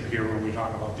relationship here when we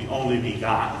talk about the only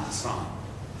begotten Son.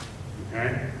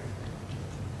 Okay?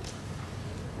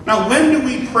 Now, when do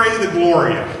we pray the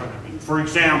Gloria? For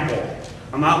example,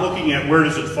 I'm not looking at where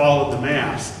does it fall at the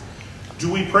Mass.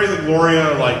 Do we pray the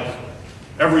Gloria like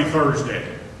every Thursday?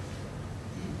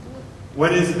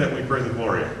 When is it that we pray the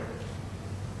Gloria?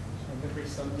 And every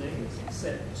Sunday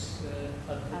except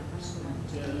Advent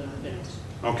and Lent.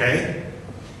 Okay?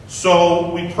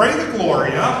 So we pray the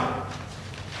Gloria.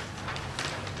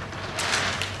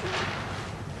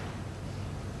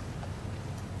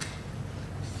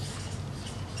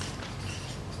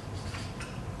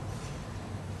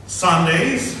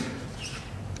 Sundays,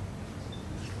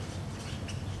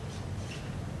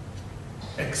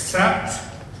 except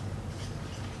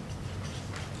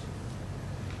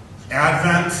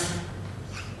Advent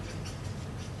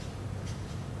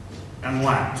and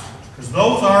Lent, because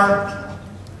those are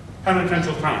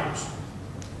penitential times.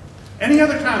 Any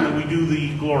other time that we do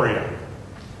the Gloria?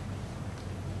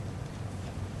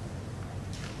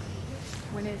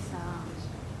 When it's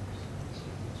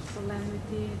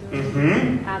solemnity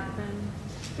during Advent.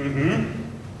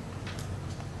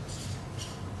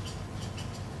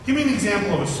 Give me an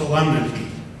example of a solemnity.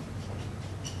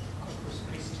 Corpus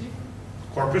Christi.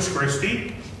 Corpus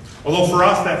Christi. Although for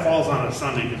us that falls on a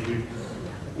Sunday because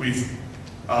we've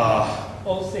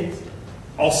All Saints Day.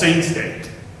 All Saints Day.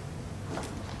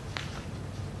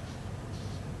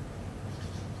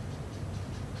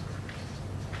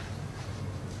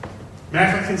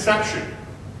 Immaculate Conception.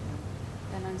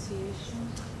 Annunciation.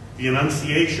 The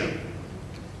Annunciation.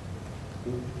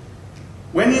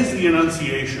 When is the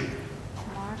Annunciation?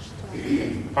 March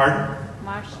 25th. Pardon?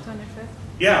 March 25th.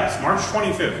 Yes, March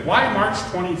 25th. Why March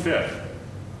 25th?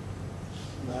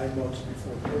 9 months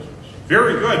before Christmas.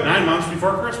 Very good, 9 months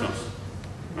before Christmas.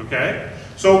 Okay?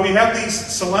 So we have these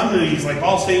solemnities like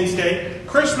All Saints Day.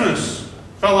 Christmas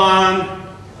fell on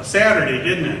a Saturday,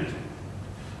 didn't it?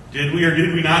 Did we or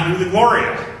did we not do the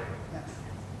Gloria?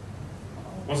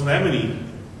 Wasn't that many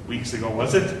weeks ago,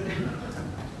 was it?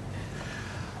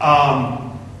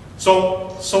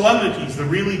 So solemnities, the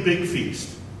really big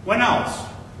feast. When else?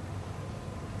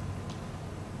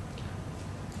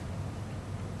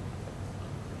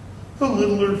 The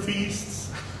littler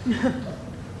feasts.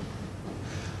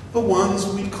 The ones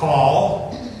we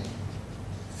call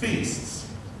feasts.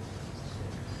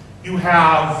 You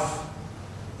have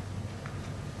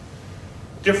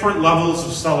different levels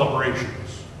of celebrations.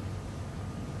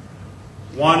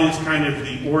 One is kind of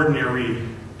the ordinary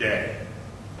day.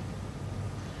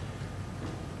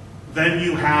 Then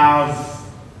you have,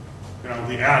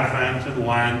 the Advent and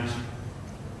Lent.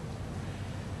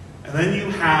 And then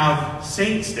you have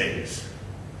Saints' Days.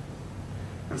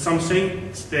 And some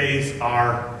Saints' Days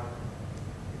are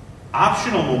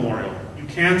optional memorial. You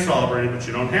can celebrate it, but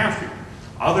you don't have to.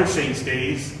 Other Saints'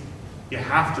 Days, you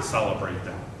have to celebrate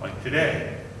them. Like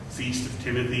today, Feast of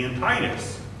Timothy and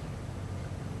Titus.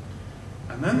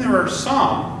 And then there are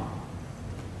some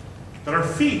that are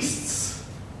feasts.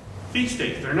 Feast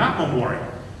days. They're not memorial.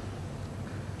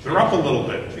 They're up a little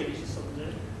bit. Trinity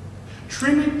Sunday.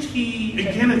 Trinity,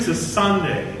 again, it's a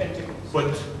Sunday.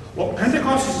 Pentecost. But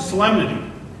Pentecost is a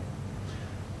solemnity.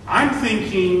 I'm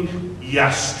thinking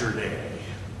yesterday.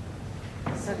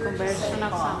 The conversion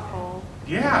of St. Paul.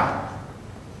 Yeah.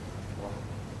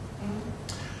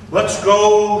 Let's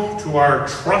go to our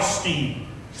trusty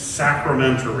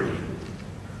sacramentary.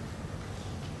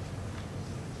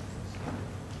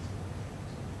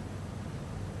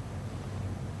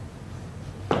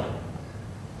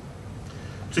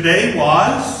 Today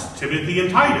was Timothy and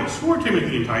Titus. Who are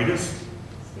Timothy and Titus?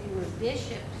 They were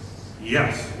bishops.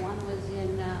 Yes. One was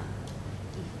in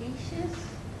Ephesus,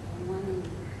 and one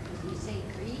was in St.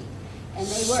 Crete, and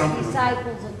they were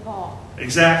disciples of Paul.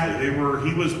 Exactly.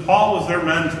 Paul was their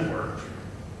mentor.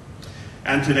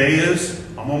 And today is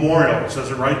a memorial. It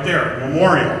says it right there, a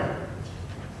memorial.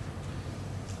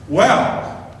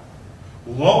 Well,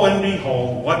 lo and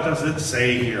behold, what does it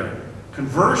say here?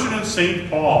 Conversion of St.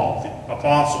 Paul, the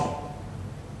apostle.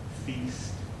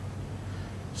 Feast.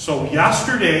 So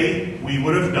yesterday we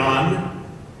would have done,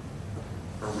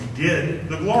 or we did,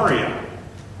 the Gloria.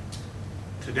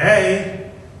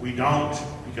 Today we don't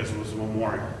because it was a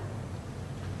memorial.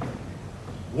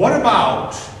 What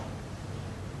about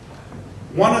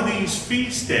one of these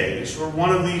feast days or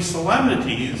one of these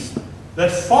solemnities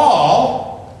that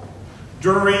fall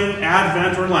during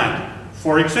Advent or Lent?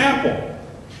 For example,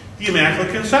 the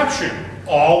Immaculate Conception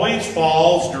always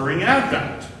falls during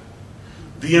Advent.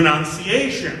 The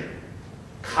Annunciation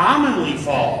commonly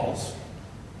falls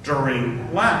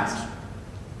during Lent.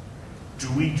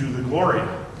 Do we do the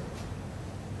Gloria?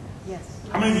 Yes.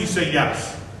 How many of you say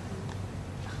yes?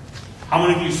 How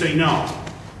many of you say no?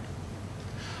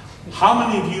 How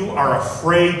many of you are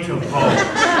afraid to vote?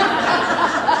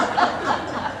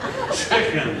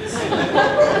 Chickens.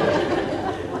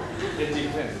 It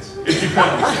depends. It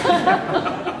depends.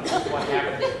 What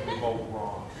happens if we vote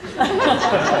wrong?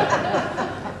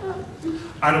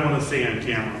 I don't want to say on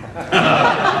camera.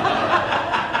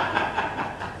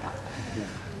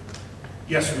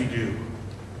 Yes, we do.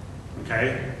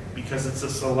 Okay? Because it's a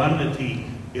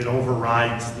solemnity, it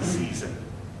overrides the season.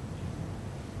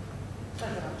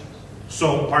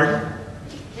 So, pardon?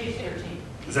 Page 13.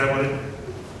 Is that what it?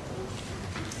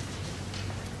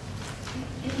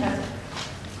 Yes.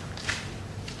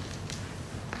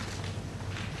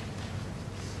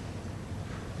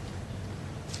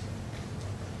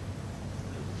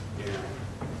 Yeah.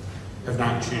 Have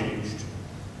not changed.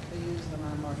 They use them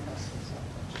on more festive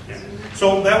celebrations. Yeah.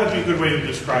 So that would be a good way to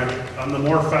describe it, on the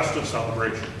more festive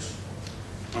celebrations.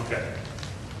 Okay.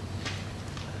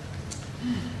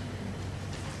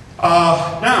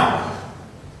 Now,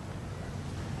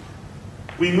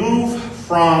 we move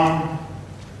from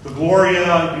the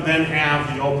Gloria, you then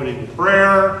have the opening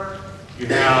prayer, you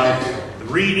have the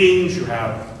readings, you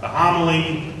have the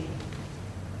homily,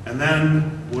 and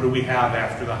then what do we have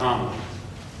after the homily?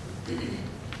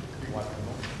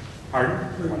 Pardon?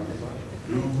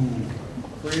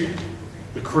 Creed.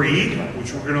 The creed,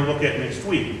 which we're going to look at next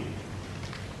week.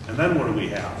 And then what do we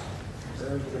have?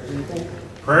 Prayers of the people.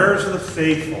 Prayers of the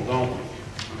faithful, don't we?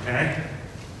 Okay?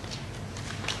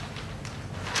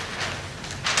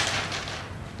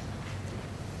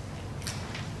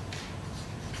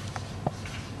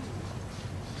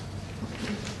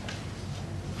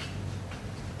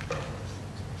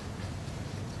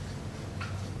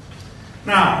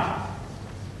 Now,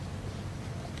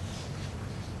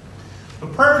 the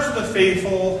prayers of the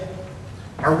faithful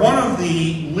are one of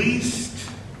the least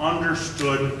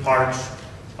understood parts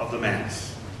of the Mass.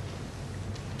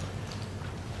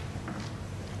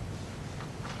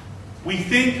 We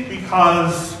think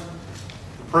because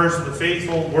the prayers of the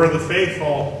faithful, we're the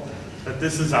faithful, that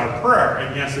this is our prayer,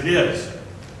 and yes, it is.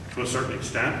 To a certain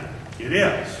extent, it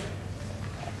is.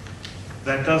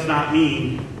 That does not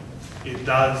mean it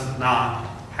does not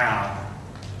have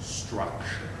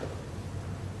structure.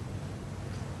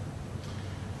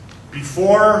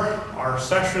 Before our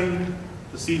session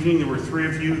this evening, there were 3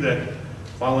 of you that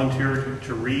volunteered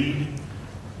to read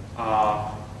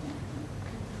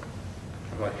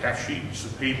like half sheets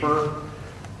of paper.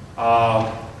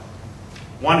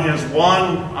 One has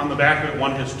 1 on the back of it,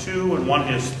 one has 2, and one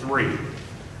has 3.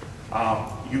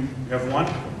 You have 1?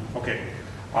 Okay.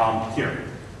 Here.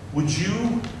 Would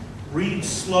you read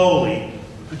slowly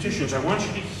the petitions? I want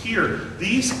you to hear.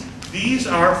 These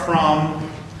are from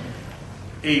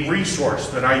a resource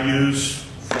that I use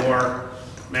for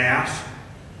Mass,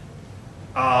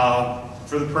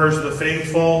 for the prayers of the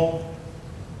faithful.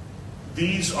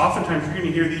 These, oftentimes you're going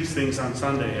to hear these things on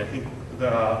Sunday. I think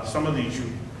some of these,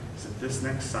 is it this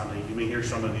next Sunday, you may hear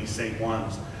some of these same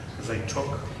ones, as I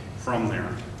took from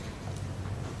there.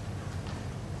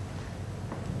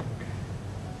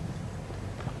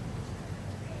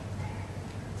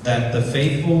 That the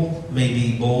faithful may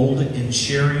be bold in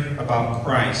sharing about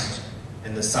Christ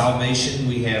and the salvation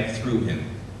we have through him.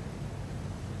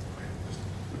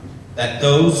 That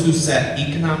those who set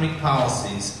economic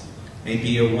policies may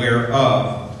be aware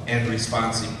of and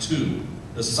responsive to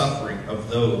the suffering of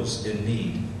those in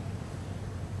need.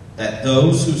 That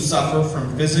those who suffer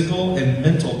from physical and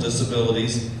mental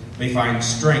disabilities may find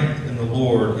strength in the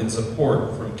Lord and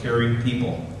support from caring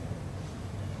people.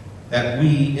 That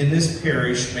we in this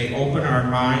parish may open our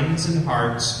minds and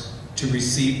hearts to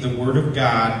receive the Word of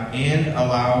God and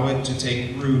allow it to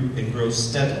take root and grow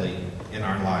steadily in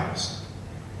our lives.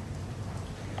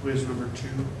 Who is number 2?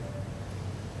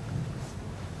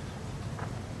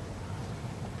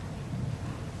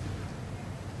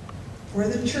 For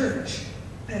the Church,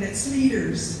 that its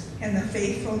leaders and the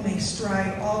faithful may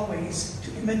strive always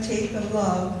to imitate the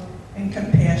love and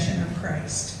compassion of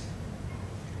Christ.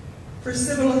 For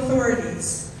civil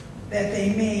authorities, that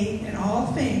they may, in all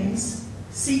things,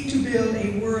 seek to build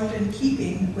a world in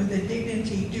keeping with the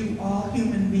dignity due all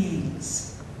human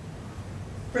beings.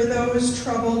 For those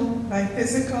troubled by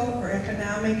physical or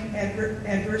economic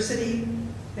adversity,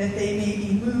 that they may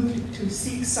be moved to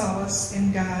seek solace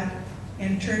in God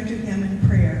and turn to him in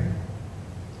prayer.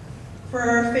 For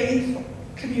our faith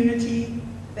community,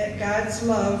 that God's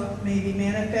love may be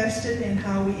manifested in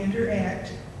how we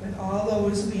interact with all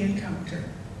those we encounter.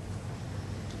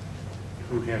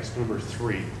 Who has number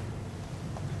 3?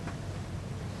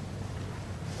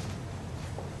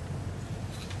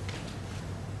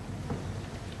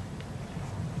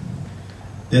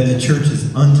 That the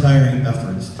Church's untiring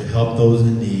efforts to help those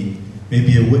in need may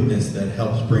be a witness that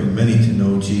helps bring many to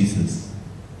know Jesus.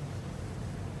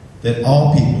 That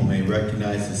all people may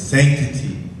recognize the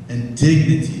sanctity and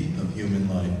dignity of human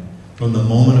life from the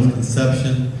moment of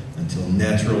conception until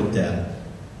natural death.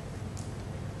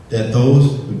 That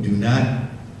those who do not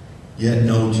yet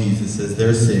know Jesus as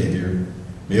their Savior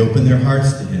may open their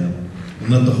hearts to Him and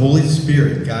let the Holy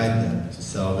Spirit guide them to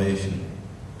salvation.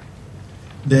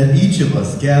 That each of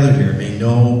us gathered here may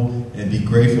know and be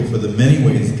grateful for the many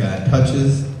ways God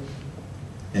touches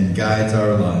and guides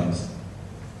our lives.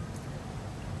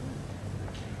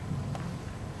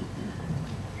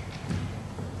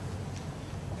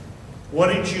 What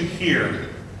did you hear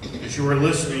as you were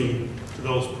listening to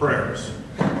those prayers?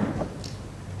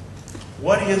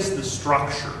 What is the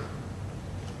structure?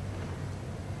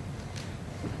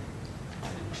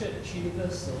 Church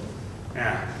universal.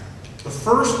 Yeah. The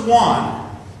first one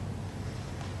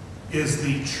is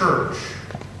the church.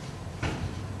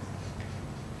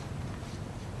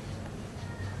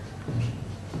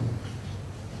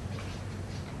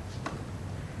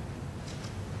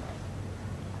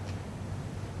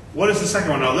 What is the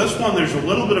second one? Now this one, there's a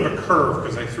little bit of a curve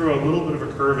because I threw a little bit of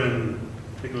a curve in,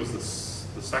 I think it was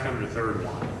the second or third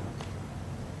one.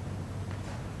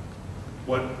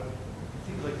 What?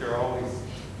 Seems like they're always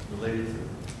related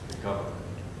to the government.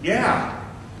 Yeah.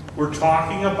 We're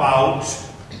talking about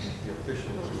The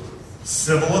official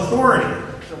civil authority.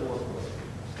 civil authority.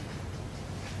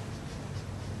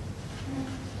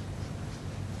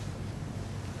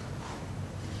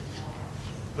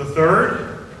 The third?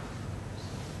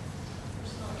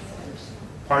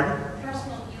 Pardon?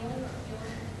 Personal healing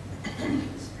or healing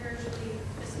spiritually,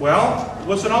 physically. Well,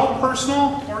 was it all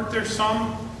personal? Weren't there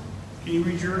some? Can you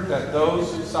read your? That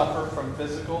those who suffer from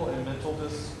physical and mental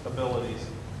disabilities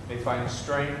may find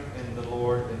strength in the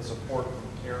Lord and support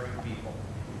from caring people.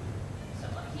 So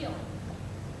healing.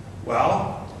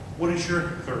 Well, what is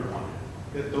your third one?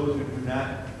 That those who do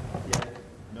not yet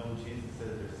know Jesus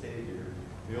as their Savior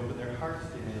may open their hearts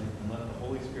to Him and let the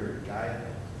Holy Spirit guide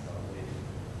them to salvation.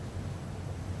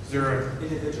 Is there a?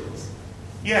 Individuals.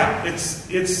 Yeah, it's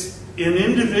an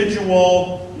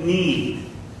individual need.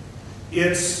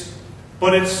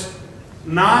 But it's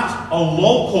not a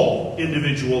local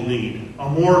individual need, a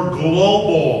more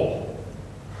global.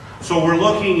 So we're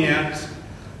looking at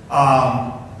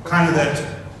kind of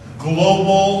that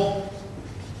global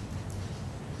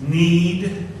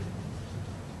need,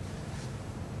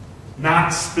 not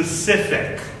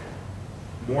specific,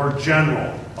 more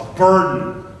general, a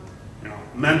burden,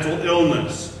 mental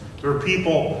illness. There are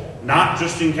people not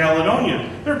just in Caledonia,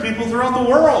 there are people throughout the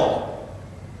world.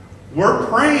 We're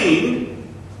praying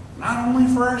not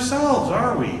only for ourselves,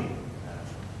 are we?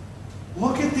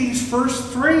 Look at these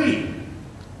first three.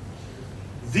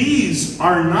 These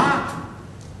are not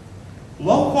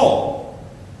local.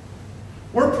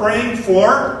 We're praying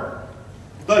for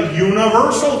the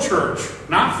universal church,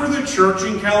 not for the church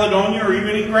in Caledonia or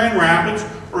even in Grand Rapids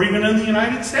or even in the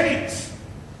United States.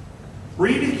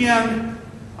 Read again,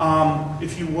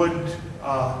 if you would,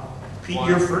 Pete,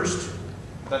 you're first.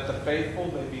 That the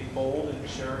faithful may be bold in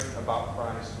sharing about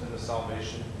Christ and the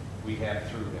salvation we have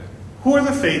through Him. Who are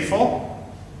the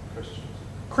faithful? Christians.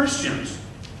 Christians.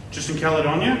 Just in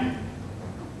Caledonia?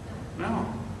 No.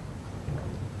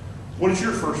 What is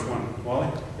your first one, Wally?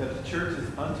 That the church's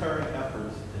untiring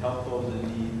efforts to help those in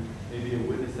need may be a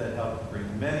witness that helps bring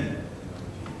many to know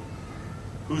Jesus.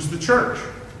 Who's the church?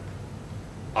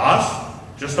 Us?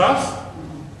 Just us?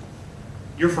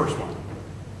 Your first one.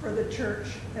 For the church,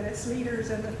 that its leaders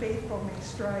and the faithful may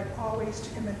strive always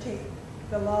to imitate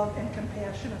the love and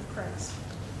compassion of Christ.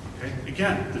 Okay.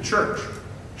 Again, the church.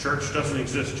 Church doesn't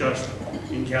exist just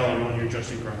in Caledonia,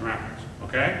 just in Grand Rapids.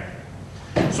 Okay?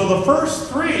 So the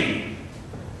first three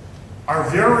are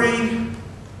very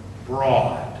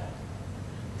broad,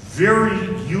 very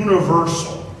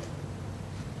universal.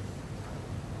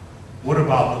 What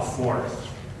about the fourth?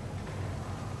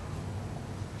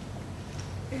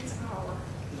 It's our.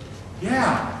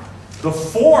 Yeah. The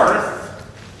fourth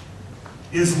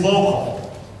is local.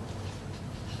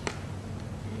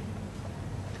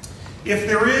 If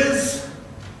there is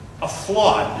a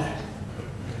flood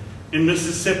in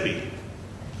Mississippi,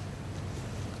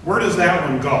 where does that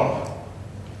one go?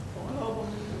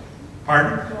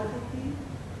 Pardon?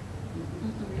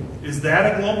 Is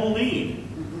that a global need?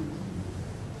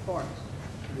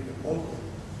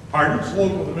 Pardon? It's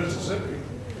local to Mississippi.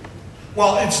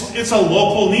 Well, it's a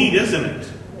local need, isn't it?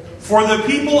 For the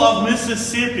people of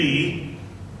Mississippi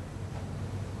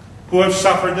who have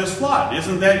suffered this flood.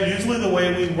 Isn't that usually the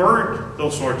way we word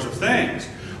those sorts of things?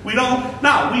 We don't.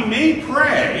 Now, we may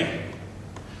pray.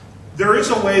 There is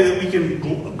a way that we can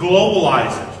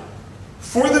globalize it.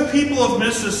 For the people of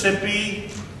Mississippi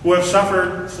who have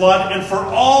suffered flood, and for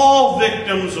all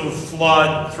victims of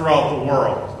flood throughout the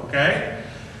world, okay?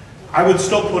 I would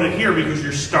still put it here because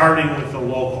you're starting with the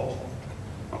local.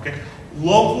 Okay?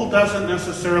 Local doesn't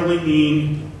necessarily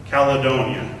mean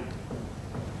Caledonia.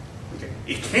 Okay.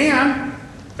 It can.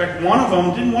 In fact, one of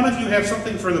them, didn't one of you have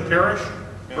something for the parish?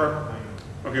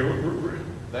 Okay,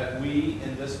 that we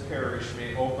in this parish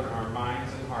may open our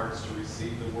minds and hearts to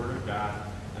receive the Word of God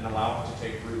and allow it to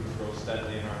take root and grow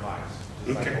steadily in our lives.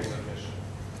 Disciples and mission.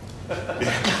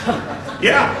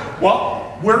 Yeah,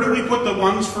 well, where do we put the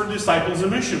ones for disciples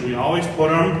and mission? We always put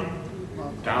them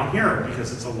down here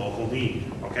because it's a local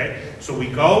need, okay? So we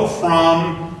go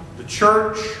from the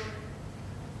church,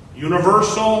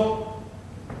 universal,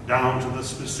 down to the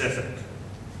specific.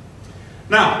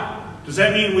 Now, does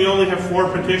that mean we only have 4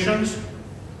 petitions?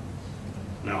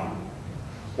 No.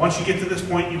 Once you get to this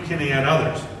point, you can add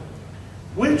others.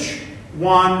 Which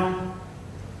one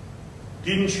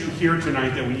didn't you hear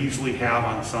tonight that we usually have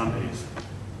on Sundays?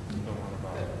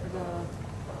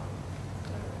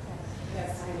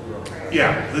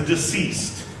 Yeah, the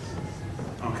deceased.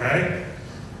 Okay?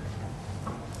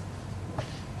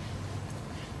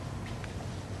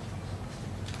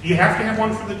 Do you have to have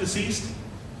one for the deceased?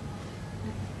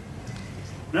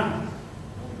 No.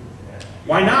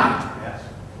 Why not?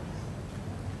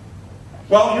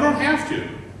 Well, you don't have to.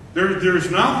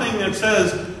 There's nothing that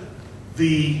says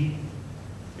the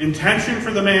intention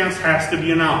for the Mass has to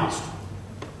be announced.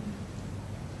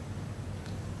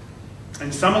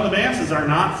 And some of the Masses are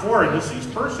not for a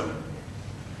deceased person.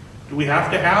 Do we have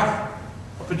to have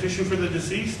a petition for the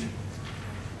deceased?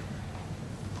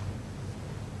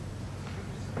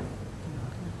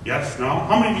 Yes? No?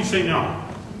 How many of you say no?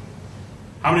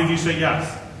 How many of you say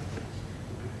yes?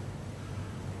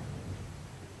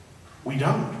 We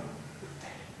don't.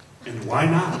 And why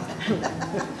not?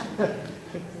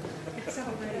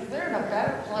 They're in a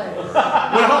better place.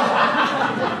 Well,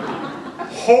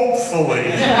 hopefully.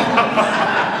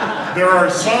 There are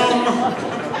some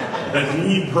that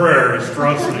need prayers,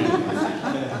 trust me.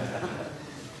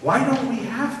 Why don't we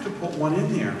have to put one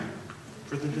in there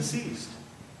for the deceased?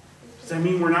 Does that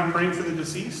mean we're not praying for the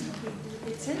deceased?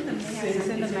 It's in the Mass. It's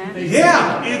in the Mass.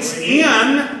 Yeah, it's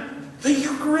in the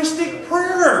Eucharistic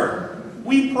prayer.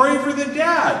 We pray for the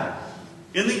dead.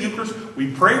 In the Eucharist,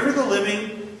 we pray for the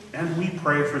living and we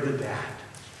pray for the dead.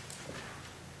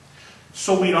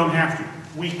 So we don't have to.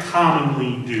 We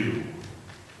commonly do.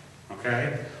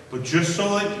 Okay? But just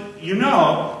so that you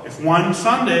know, if one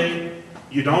Sunday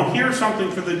you don't hear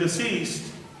something for the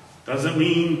deceased, doesn't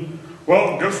mean,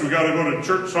 well, guess we got to go to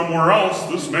church somewhere else.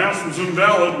 This Mass was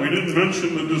invalid. We didn't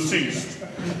mention the deceased.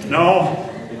 No.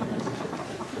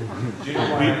 Do you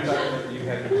know why I thought you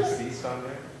had the deceased on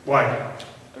there? Why?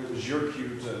 It was your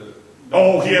cue to.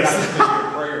 Oh, yes. You got to say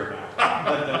your prayer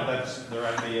now. That's the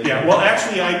right idea. Yeah. Well,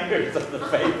 actually, I the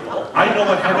faithful. I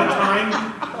know ahead of time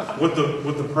what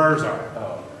the prayers are.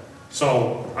 Oh.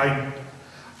 So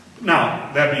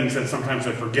now that being said, sometimes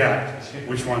I forget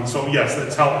which one. So yes,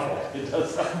 that's helpful. It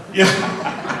does. Yeah.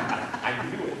 I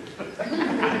knew it.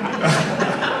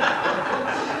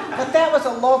 But that was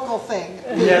a local thing.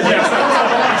 Yes,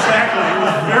 exactly.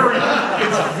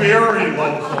 It's very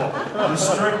local.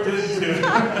 Restricted to.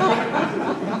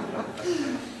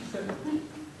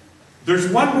 There's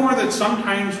one more that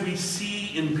sometimes we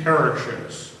see in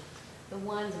parishes. The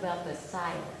ones about the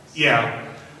silence. Yeah.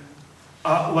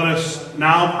 Let us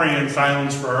now pray in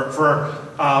silence for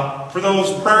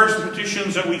those prayers and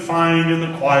petitions that we find in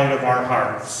the quiet of our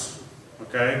hearts.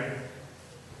 Okay?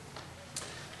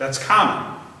 That's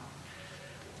common.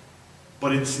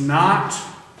 But it's not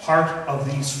part of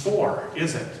these 4,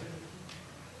 is it?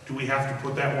 Do we have to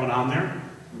put that one on there?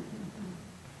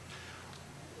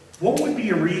 What would be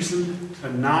a reason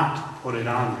to not put it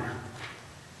on there?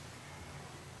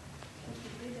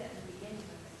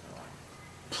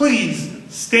 Please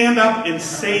stand up and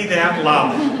say that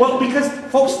loud. Well, because,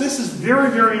 folks, this is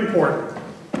very, very important.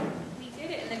 We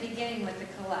did it in the beginning with the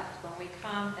collect, when we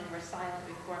come and we're silent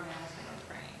before Mass and we're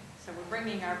praying. So we're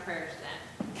bringing our prayers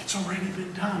then. It's already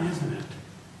been done, isn't it?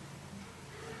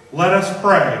 Let us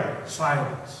pray.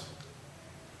 Silence.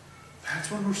 That's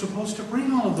when we're supposed to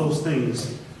bring all of those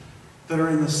things that are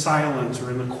in the silence or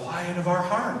in the quiet of our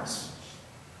hearts.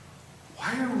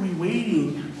 Why are we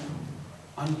waiting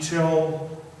until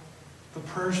the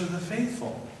prayers of the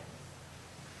faithful?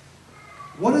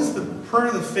 What does the prayer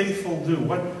of the faithful do?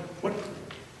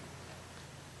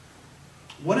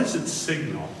 What does it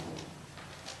signal?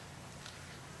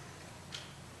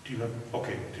 Do you have,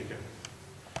 okay, take it.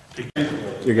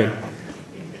 You're good.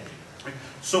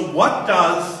 So what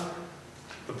does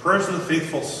the prayers of the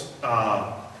faithful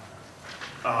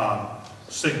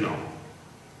signal?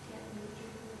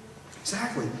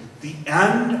 Exactly. The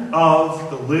end of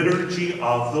the liturgy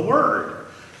of the Word.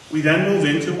 We then move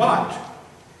into what?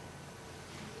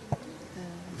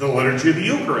 The liturgy of the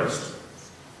Eucharist.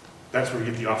 That's where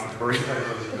you get the offertory.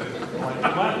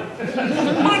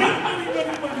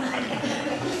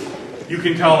 You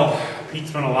can tell Pete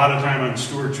spent a lot of time on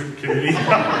stewardship committee.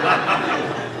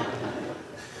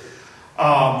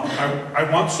 I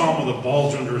once saw him with a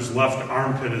bulge under his left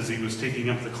armpit as he was taking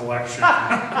up the collection.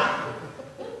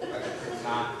 That's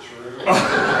not true.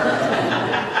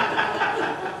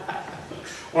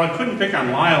 Well, I couldn't pick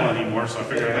on Lyle anymore, so I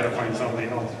figured I had to find something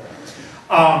else.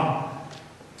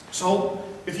 So,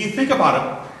 if you think about it,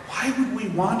 why would we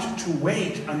want to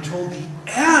wait until the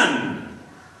end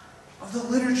of the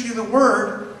Liturgy of the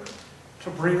Word to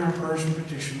bring our prayers and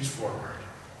petitions forward?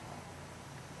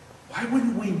 Why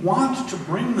wouldn't we want to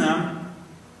bring them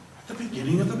at the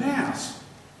beginning of the Mass?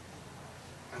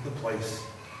 And the place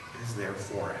is there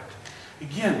for it.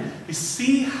 Again, you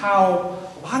see how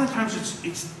a lot of times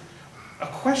it's a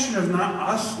question of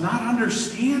us not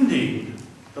understanding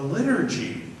the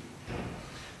liturgy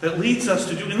that leads us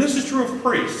to do, and this is true of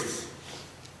priests.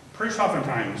 Priests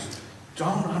oftentimes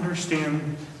don't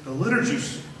understand the liturgy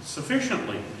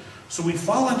sufficiently. So we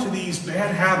fall into these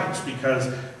bad habits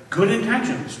because good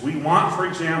intentions. We want, for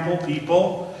example,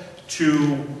 people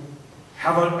to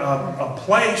have a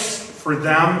place for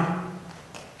them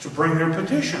to bring their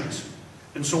petitions.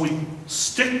 And so we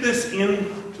stick this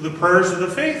into the prayers of the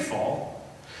faithful,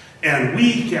 and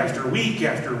week after week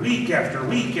after week after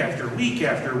week after week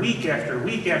after week after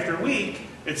week after week,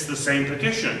 it's the same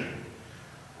petition.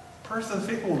 Prayers of the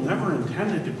faithful were never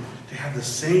intended to have the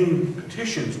same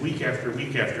petitions week after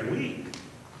week after week.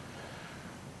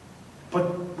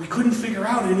 But we couldn't figure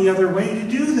out any other way to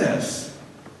do this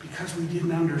because we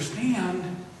didn't understand,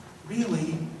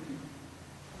 really,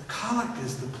 the collect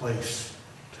is the place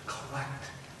to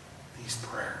collect these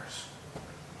prayers.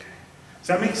 Okay. Does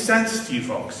that make sense to you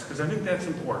folks? Because I think that's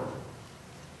important.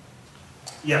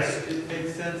 Yes? It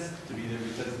makes sense to be there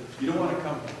because you don't want to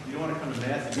come to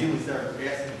Mass and immediately start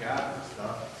asking God for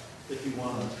stuff. If you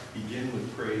want to begin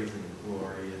with praise and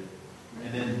glory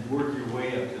and then work your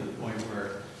way up to the point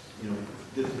where,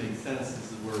 this makes sense.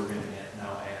 This is where we're going to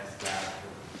now ask God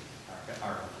for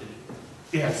our petition.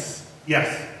 Yes.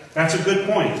 That's a good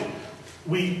point.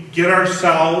 We get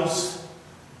ourselves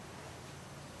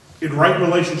in right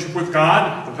relationship with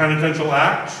God, the penitential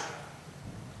act.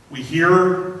 We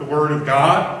hear the Word of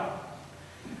God.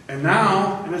 And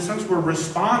now, in a sense, we're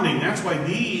responding. That's why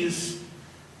these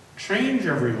change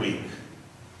every week.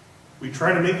 We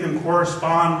try to make them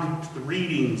correspond to the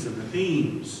readings and the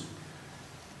themes,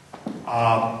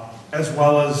 as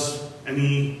well as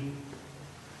any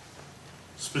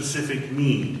specific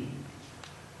need.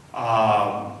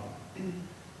 The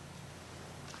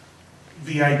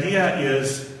idea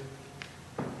is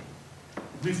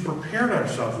we've prepared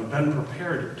ourselves, we've been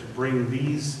prepared to bring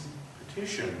these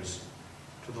petitions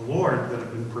to the Lord that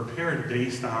have been prepared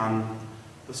based on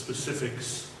the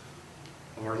specifics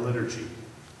of our liturgy.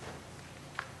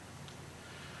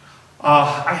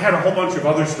 I had a whole bunch of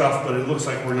other stuff, but it looks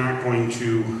like we're not going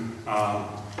to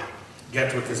get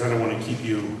to it because I don't want to keep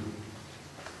you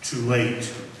too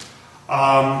late.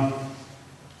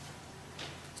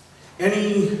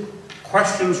 Any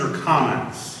questions or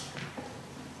comments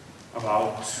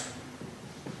about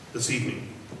this evening?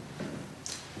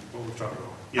 What we're talking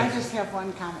about? Yes. I just have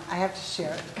one comment. I have to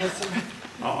share it because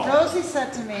Rosie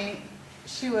said to me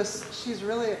she's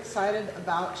really excited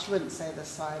about. She wouldn't say this,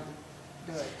 so I'd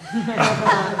do it.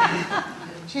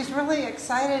 She's really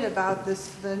excited about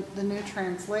the new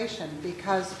translation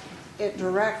because it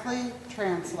directly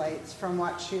translates from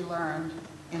what she learned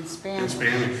in Spanish. In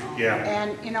Spanish, yeah.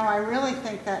 And I really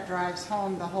think that drives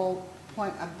home the whole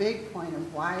point, a big point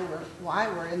of why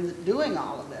we're doing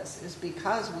all of this is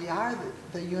because we are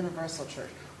the universal church.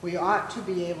 We ought to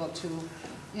be able to,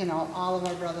 all of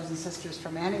our brothers and sisters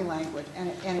from any language, and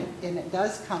it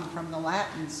does come from the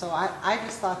Latin. So I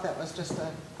just thought that was just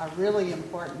a really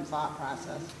important thought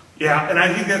process. Yeah, and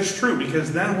I think that's true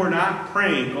because then we're not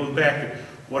praying, goes back to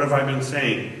what have I been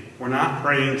saying? We're not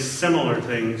praying similar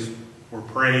things, we're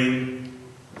praying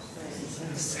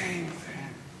the same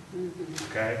thing.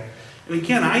 Okay? And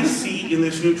again, I see in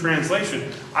this new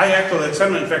translation, I echo that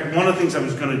sentiment. In fact, one of the things I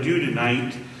was going to do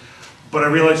tonight, but I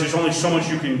realized there's only so much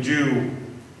you can do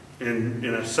in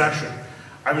a session.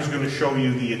 I was going to show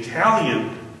you the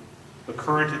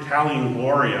current Italian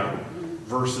Gloria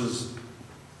versus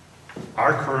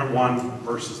our current one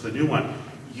versus the new one.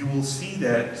 You will see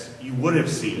that, you would have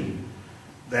seen,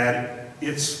 that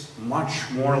it's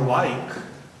much more like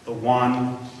the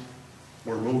one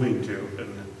we're moving to,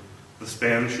 and the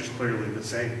Spanish is clearly the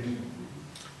same.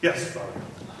 Yes, Father?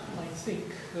 I think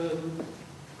on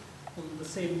the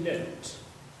same note,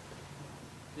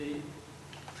 the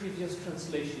previous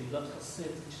translation that has set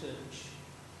the church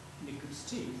in a good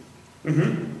state.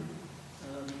 Mm-hmm.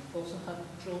 Also had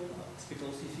drawbacks,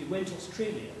 because if you went to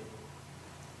Australia,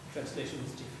 the translation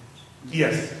was different.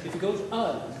 Yes. If you go to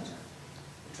Ireland,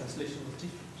 the translation was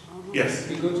different. Yes.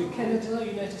 If you go to Canada,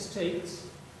 United States,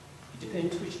 it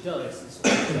depends which diocese or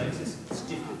diocese, it's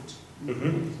different.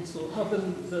 Mm-hmm. So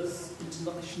having this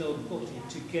international body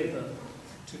together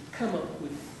to come up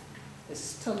with a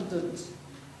standard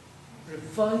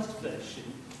revised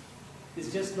version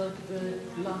is just like the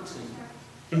Latin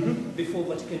before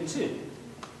Vatican II.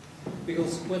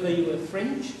 Because whether you were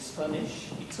French, Spanish,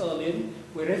 Italian,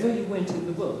 wherever you went in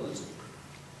the world,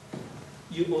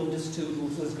 you understood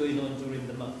what was going on during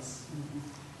the Mass.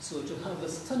 So to have a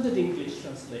standard English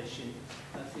translation,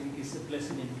 I think, is a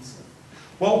blessing in itself.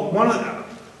 Well,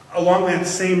 along that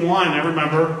same line, I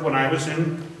remember when I was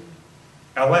in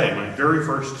LA, my very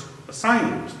first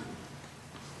assignment.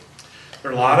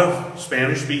 There are a lot of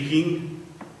Spanish-speaking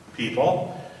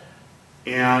people,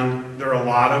 and there are a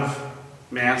lot of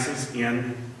masses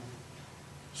in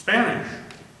Spanish.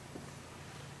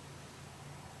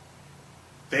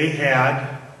 They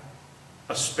had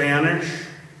a Spanish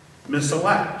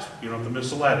missalette. You know what the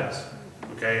missalette is?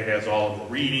 Okay, it has all of the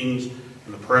readings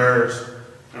and the prayers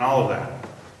and all of that.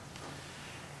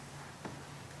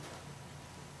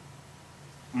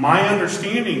 My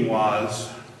understanding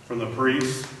was, from the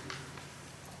priests,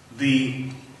 the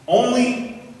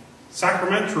only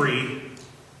sacramentary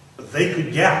that they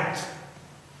could get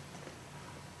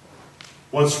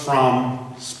was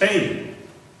from Spain.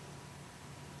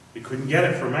 They couldn't get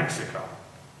it from Mexico.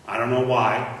 I don't know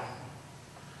why.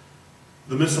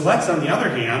 The missalettes, on the other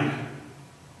hand,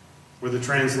 were the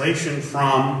translation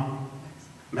from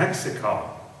Mexico.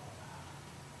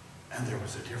 And there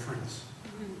was a difference.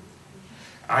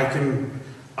 I can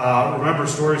remember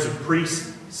stories of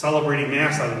priests celebrating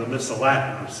Mass out of the missalette,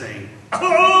 and I'm saying,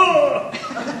 oh!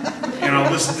 You know,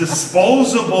 this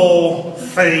disposable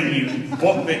thing,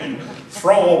 book that you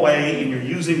throw away, and you're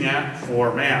using that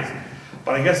for Mass.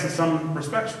 But I guess in some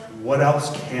respects, what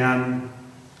else can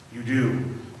you do?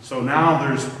 So now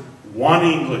there's one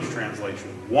English translation,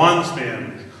 one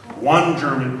Spanish, one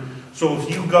German. So if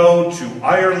you go to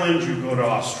Ireland, you go to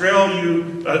Australia,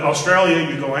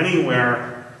 you go anywhere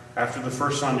after the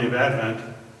first Sunday of Advent,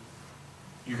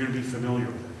 you're going to be familiar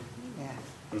with it. Yeah.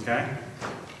 Okay?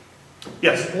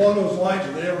 Yes? Along those lines,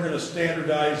 are they ever going to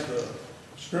standardize the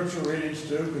scripture readings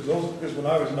too? Because when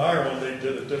I was in Ireland, they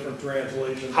did a different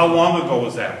translation. How long ago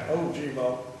was that? Oh, gee,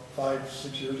 about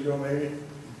 5-6 years ago, maybe.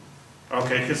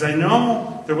 Okay, because I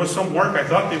know there was some work. I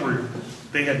thought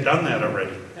they had done that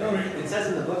already. It says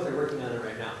in the book they're working on it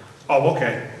right now. Oh,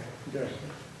 okay. Okay.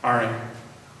 All right.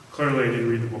 Clearly, I didn't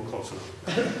read the book close enough.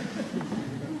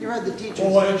 You read the teacher's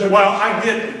version. Well, I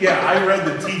did. Yeah, I read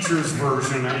the teacher's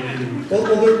version. I didn't. Well,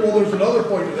 there's another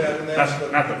point to that, and that's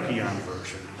not the peon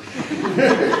version.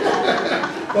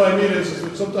 Well, I mean, it's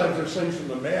that sometimes there's things from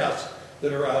the Mass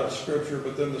that are out of Scripture,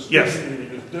 but then the Scripture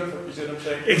reading is different. You see what I'm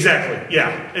saying? Exactly.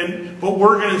 Yeah. But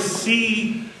we're going to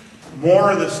see more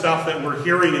of the stuff that we're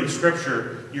hearing in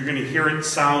Scripture. You're going to hear it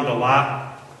sound a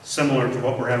lot similar to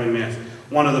what we're having Mass.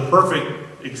 One of the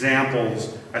perfect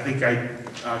examples, I think I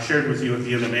shared with you at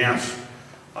the end of Mass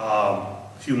a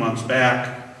few months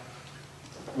back,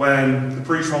 when the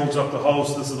priest holds up the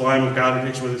host, "This is the Lamb of God who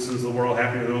takes away the sins of the world.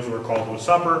 Happy are those who are called to a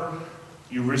supper."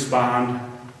 You respond,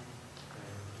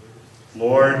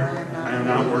 "Lord, I am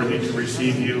not worthy to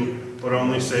receive you, but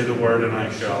only say the word and I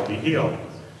shall be healed."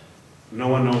 No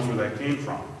one knows where that came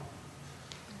from,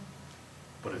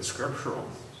 but it's scriptural.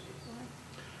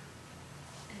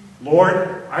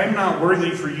 "Lord, I am not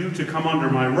worthy for you to come under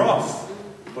my roof,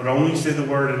 but only say the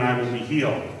word and I will be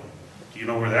healed." Do you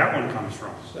know where that one comes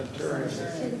from?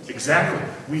 Centurion. Exactly.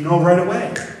 We know right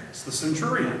away. It's the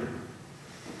centurion.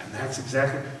 And that's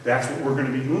what we're going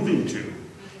to be moving to,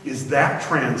 is that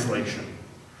translation.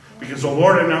 Because, "Oh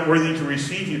Lord, I'm not worthy to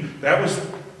receive you,"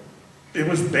 it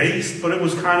was based, but it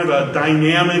was kind of a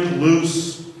dynamic,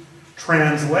 loose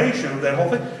translation of that whole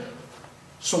thing.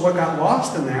 So what got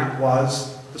lost in that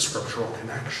was the scriptural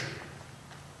connection.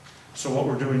 So what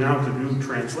we're doing now with the new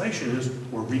translation is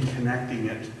we're reconnecting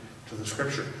it to the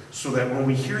scripture, so that when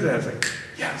we hear that, it's like,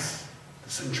 yes, the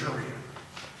centurion.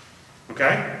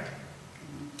 Okay?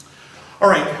 All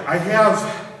right,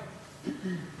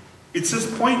 it says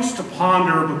points to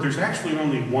ponder, but there's actually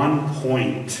only one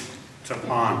point to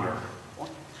ponder.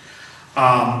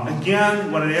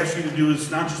 Again, what I'd ask you to do is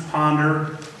not just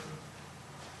ponder,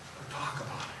 but talk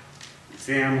about it. Your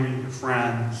family, your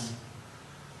friends.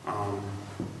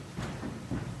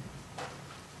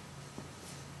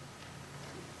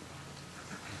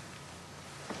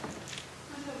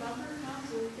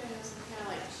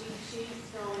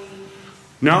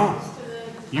 No.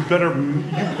 You better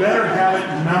have it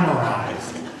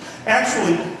memorized.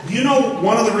 Actually, do you know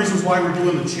one of the reasons why we're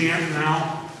doing the chant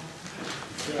now?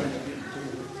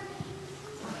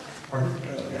 Pardon?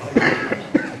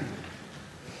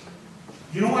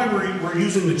 You know why we're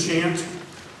using the chant?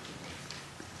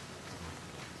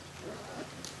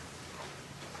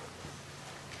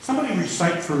 Somebody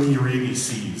recite for me your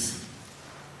ABCs.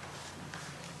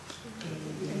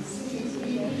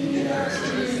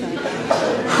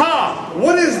 Ha!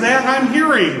 What is that I'm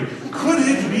hearing? Could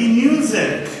it be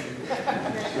music?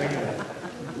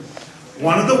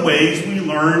 One of the ways we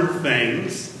learn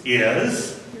things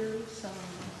is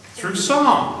through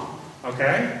song.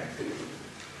 Okay?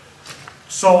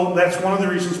 So that's one of the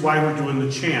reasons why we're doing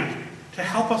the chant, to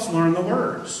help us learn the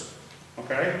words.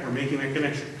 Okay? We're making that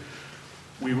connection.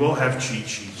 We will have cheat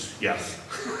sheets, yes.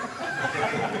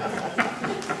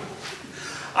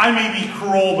 I may be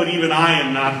cruel, but even I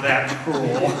am not that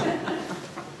cruel.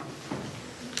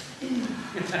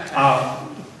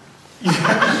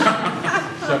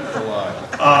 Except for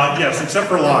live. Yes, except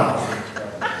for live.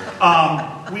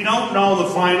 We don't know the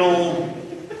final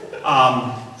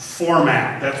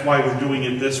format. That's why we're doing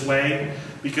it this way,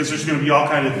 because there's going to be all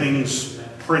kind of things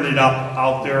printed up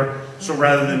out there. So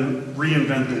rather than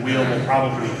reinvent the wheel, we'll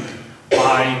probably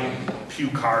buy pew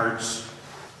cards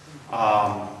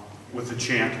with the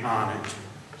chant on it.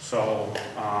 So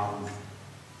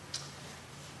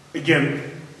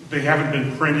again, they haven't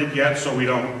been printed yet, so we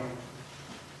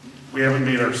haven't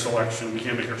made our selection. We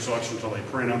can't make our selection until they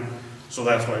print them. So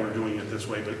that's why we're doing it this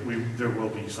way, but there will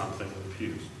be something in the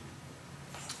pews.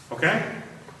 Okay?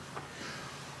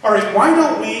 All right, why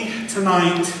don't we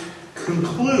tonight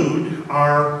conclude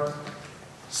our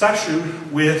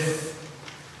session with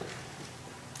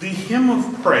the hymn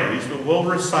of praise, but we'll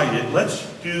recite it. Let's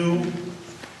do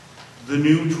the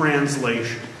new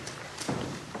translation.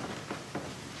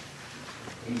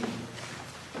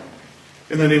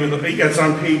 In the name of the, it's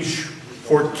on page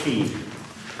 14.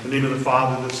 In the name of the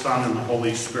Father, the Son, and the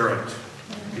Holy Spirit.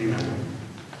 Amen.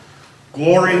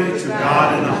 Glory to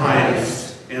God in the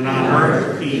highest, and on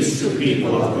earth peace to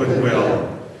people of good will.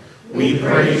 We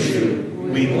praise you,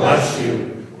 we bless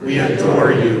you, we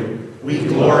adore you, we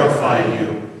glorify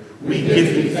you, we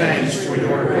give you thanks for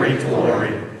your great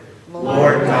glory.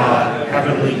 Lord God,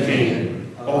 heavenly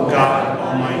King, O God,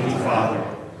 almighty Father,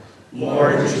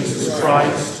 Lord Jesus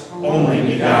Christ, only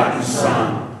begotten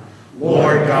Son,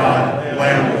 Lord God,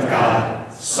 Lamb of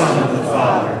God, Son of the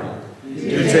Father,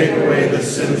 you take away the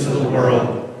sins of the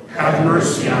world, have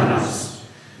mercy on us.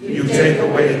 You take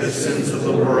away the sins of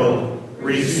the world,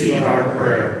 receive our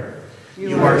prayer.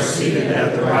 You are seated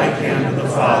at the right hand of the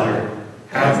Father,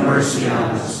 have mercy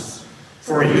on us.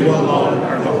 For you alone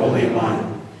are the Holy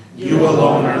One. You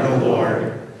alone are the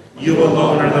Lord. You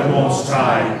alone are the Most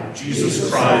High,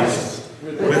 Jesus Christ,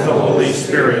 with the Holy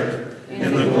Spirit,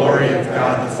 in the glory of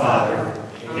God the Father.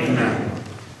 Amen. In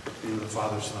the name of the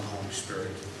Father, Son, and Holy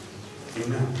Spirit.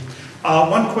 Amen.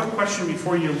 One quick question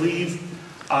before you leave.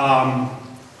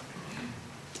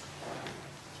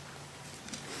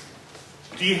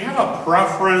 Do you have a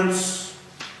preference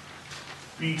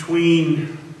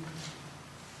between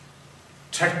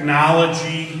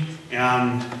technology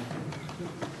and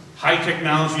high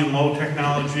technology and low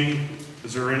technology?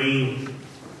 Is there any?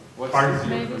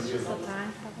 Maybe it's just a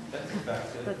time.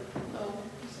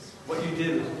 What you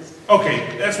did.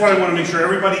 Okay, that's what I want to make sure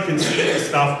everybody can see this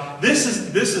stuff. This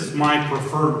is my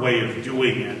preferred way of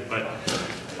doing it, but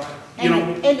you know.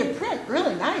 And the print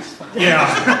really nice.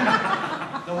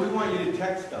 Yeah. No, we want you to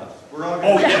text us. We're all.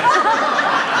 Oh yeah.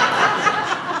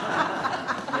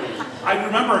 I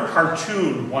remember a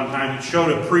cartoon one time. It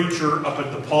showed a preacher up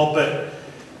at the pulpit,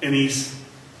 and he's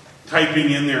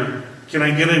typing in there, "Can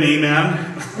I get an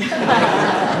amen?"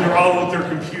 They're all with their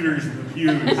computers in the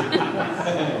pews.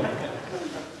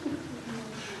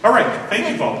 All right, thank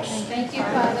you, folks. Thank you,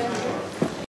 Father.